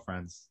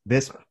ex-girlfriends.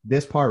 This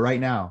part right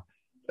now.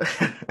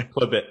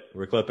 Clip it.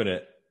 We're clipping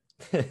it.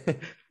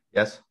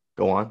 Yes.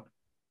 Go on.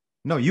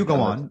 No, you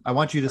go on. I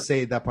want you to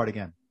say that part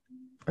again.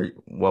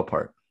 What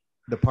part?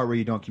 The part where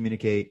you don't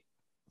communicate.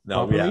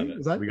 No, we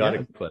got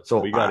it.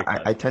 So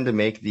I tend to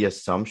make the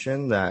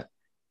assumption that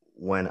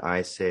when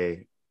I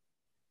say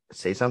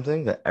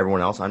something that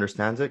everyone else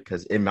understands it,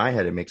 because in my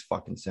head it makes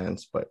fucking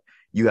sense, but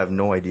you have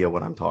no idea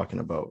what I'm talking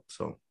about.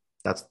 So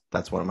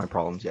that's one of my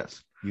problems.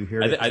 Yes. You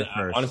hear it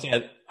first.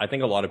 Honestly, I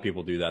think a lot of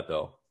people do that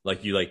though.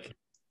 Like you like.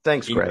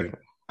 Thanks, Greg.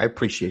 I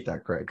appreciate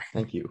that, Greg.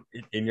 Thank you.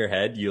 In your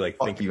head, you like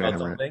think about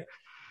something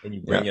and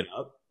you bring it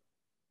up,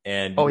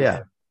 and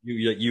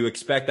you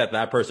expect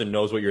that person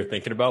knows what you're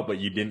thinking about, but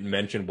you didn't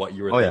mention what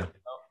you were thinking about.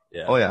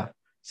 Yeah. Oh yeah.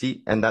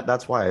 See, and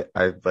that's why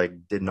I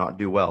like did not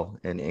do well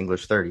in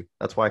English 30.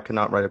 That's why I could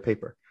not write a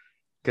paper.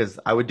 because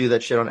I would do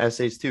that shit on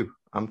essays too.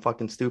 I'm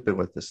fucking stupid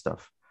with this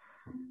stuff.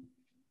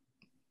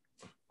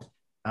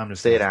 I'm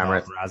just say it,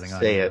 Amrit.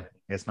 Say it.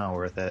 It's not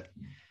worth it.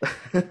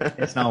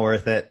 It's not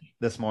worth it.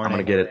 This morning,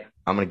 I'm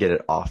gonna get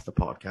it off the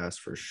podcast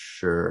for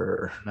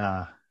sure.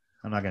 Nah,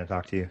 I'm not gonna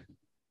talk to you.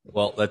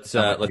 Well, let's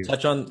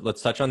touch on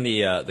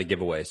the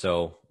giveaway.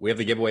 So we have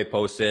the giveaway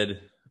posted.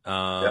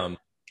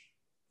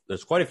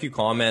 There's quite a few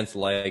comments,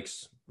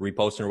 likes,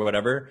 reposting, or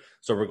whatever.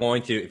 So we're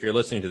going to, if you're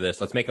listening to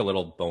this, let's make a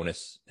little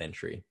bonus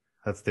entry.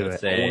 Let's do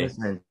it.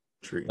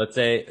 Let's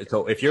say,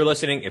 so if you're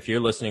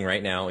listening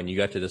right now and you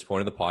got to this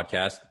point of the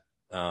podcast,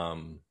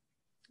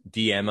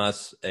 DM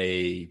us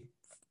an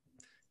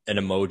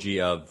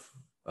emoji of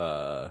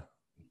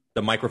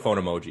the microphone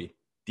emoji.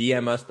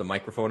 DM us the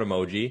microphone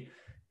emoji,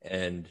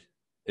 and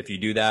if you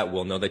do that,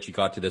 we'll know that you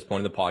got to this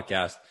point of the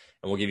podcast,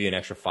 and we'll give you an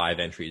extra 5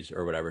 entries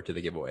or whatever to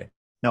the giveaway.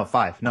 No,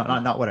 5. No,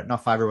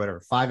 not 5 or whatever.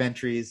 5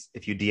 entries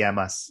if you DM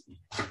us.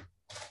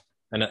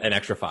 An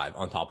extra 5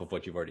 on top of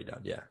what you've already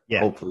done. Yeah.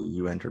 Hopefully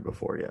you entered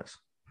before. Yes.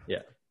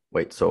 Yeah.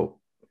 Wait, so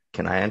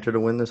can I enter to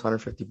win this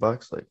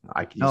 $150? Like,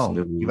 I can.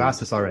 No, you've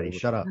asked us already.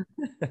 Shut up,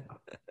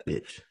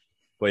 bitch.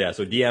 Well, yeah.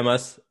 So DM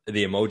us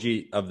the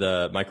emoji of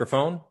the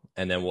microphone,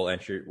 and then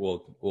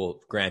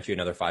we'll grant you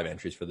another 5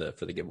 entries for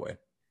the giveaway.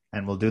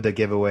 And we'll do the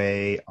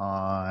giveaway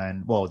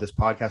on. Well, this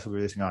podcast will be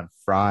releasing on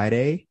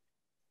Friday.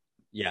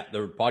 Yeah,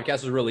 the podcast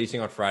is releasing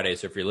on Friday.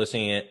 So if you're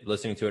listening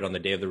to it on the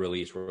day of the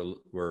release,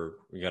 we're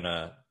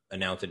gonna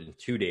announce it in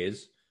 2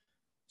 days.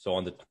 So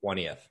on the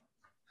 20th.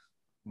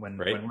 When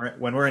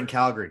we're in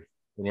Calgary.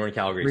 When we're in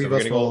Calgary. So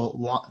we're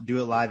gonna do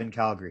it live in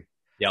Calgary.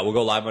 Yeah, we'll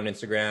go live on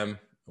Instagram.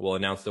 We'll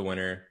announce the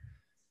winner,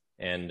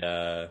 and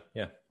and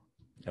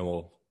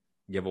we'll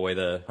give away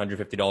the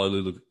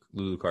 $150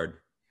 Lulu card.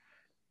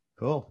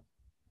 Cool.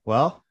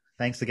 Well,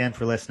 thanks again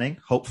for listening.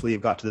 Hopefully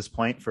you've got to this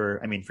point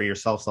for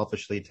yourself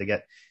selfishly to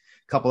get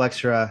a couple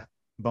extra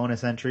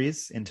bonus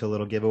entries into a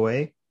little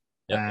giveaway.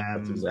 Yeah,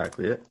 that's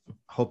exactly it.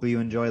 Hopefully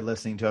you enjoyed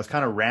listening to us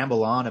kind of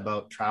ramble on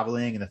about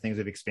traveling and the things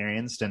we've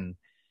experienced and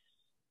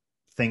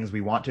things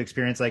we want to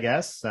experience, I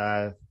guess.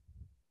 I'm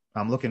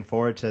looking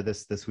forward to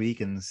this week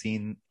and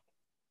seeing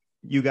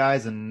you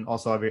guys and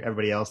also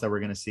everybody else that we're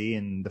going to see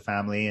and the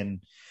family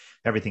and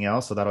everything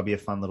else. So that'll be a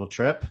fun little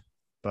trip.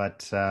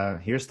 But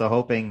here's the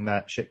hoping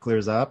that shit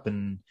clears up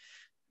and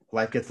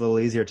life gets a little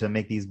easier to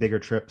make these bigger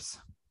trips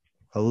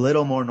a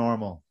little more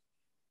normal.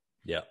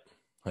 Yeah,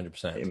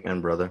 100%.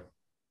 Amen, brother.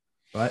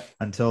 But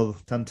until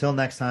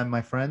next time,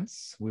 my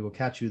friends, we will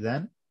catch you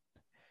then.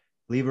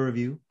 Leave a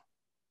review.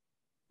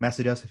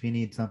 Message us if you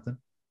need something.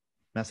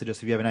 Message us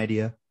if you have an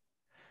idea.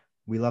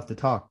 We love to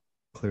talk,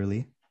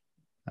 clearly.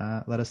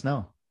 Let us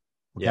know.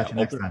 We'll catch you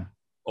next time.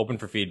 Open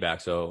for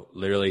feedback. So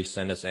literally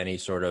send us any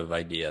sort of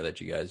idea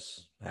that you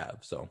guys have.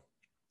 So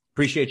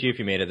appreciate you if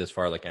you made it this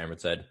far, like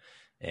Amrit said.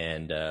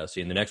 And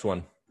see you in the next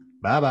one.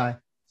 Bye-bye.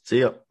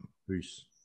 See ya. Peace.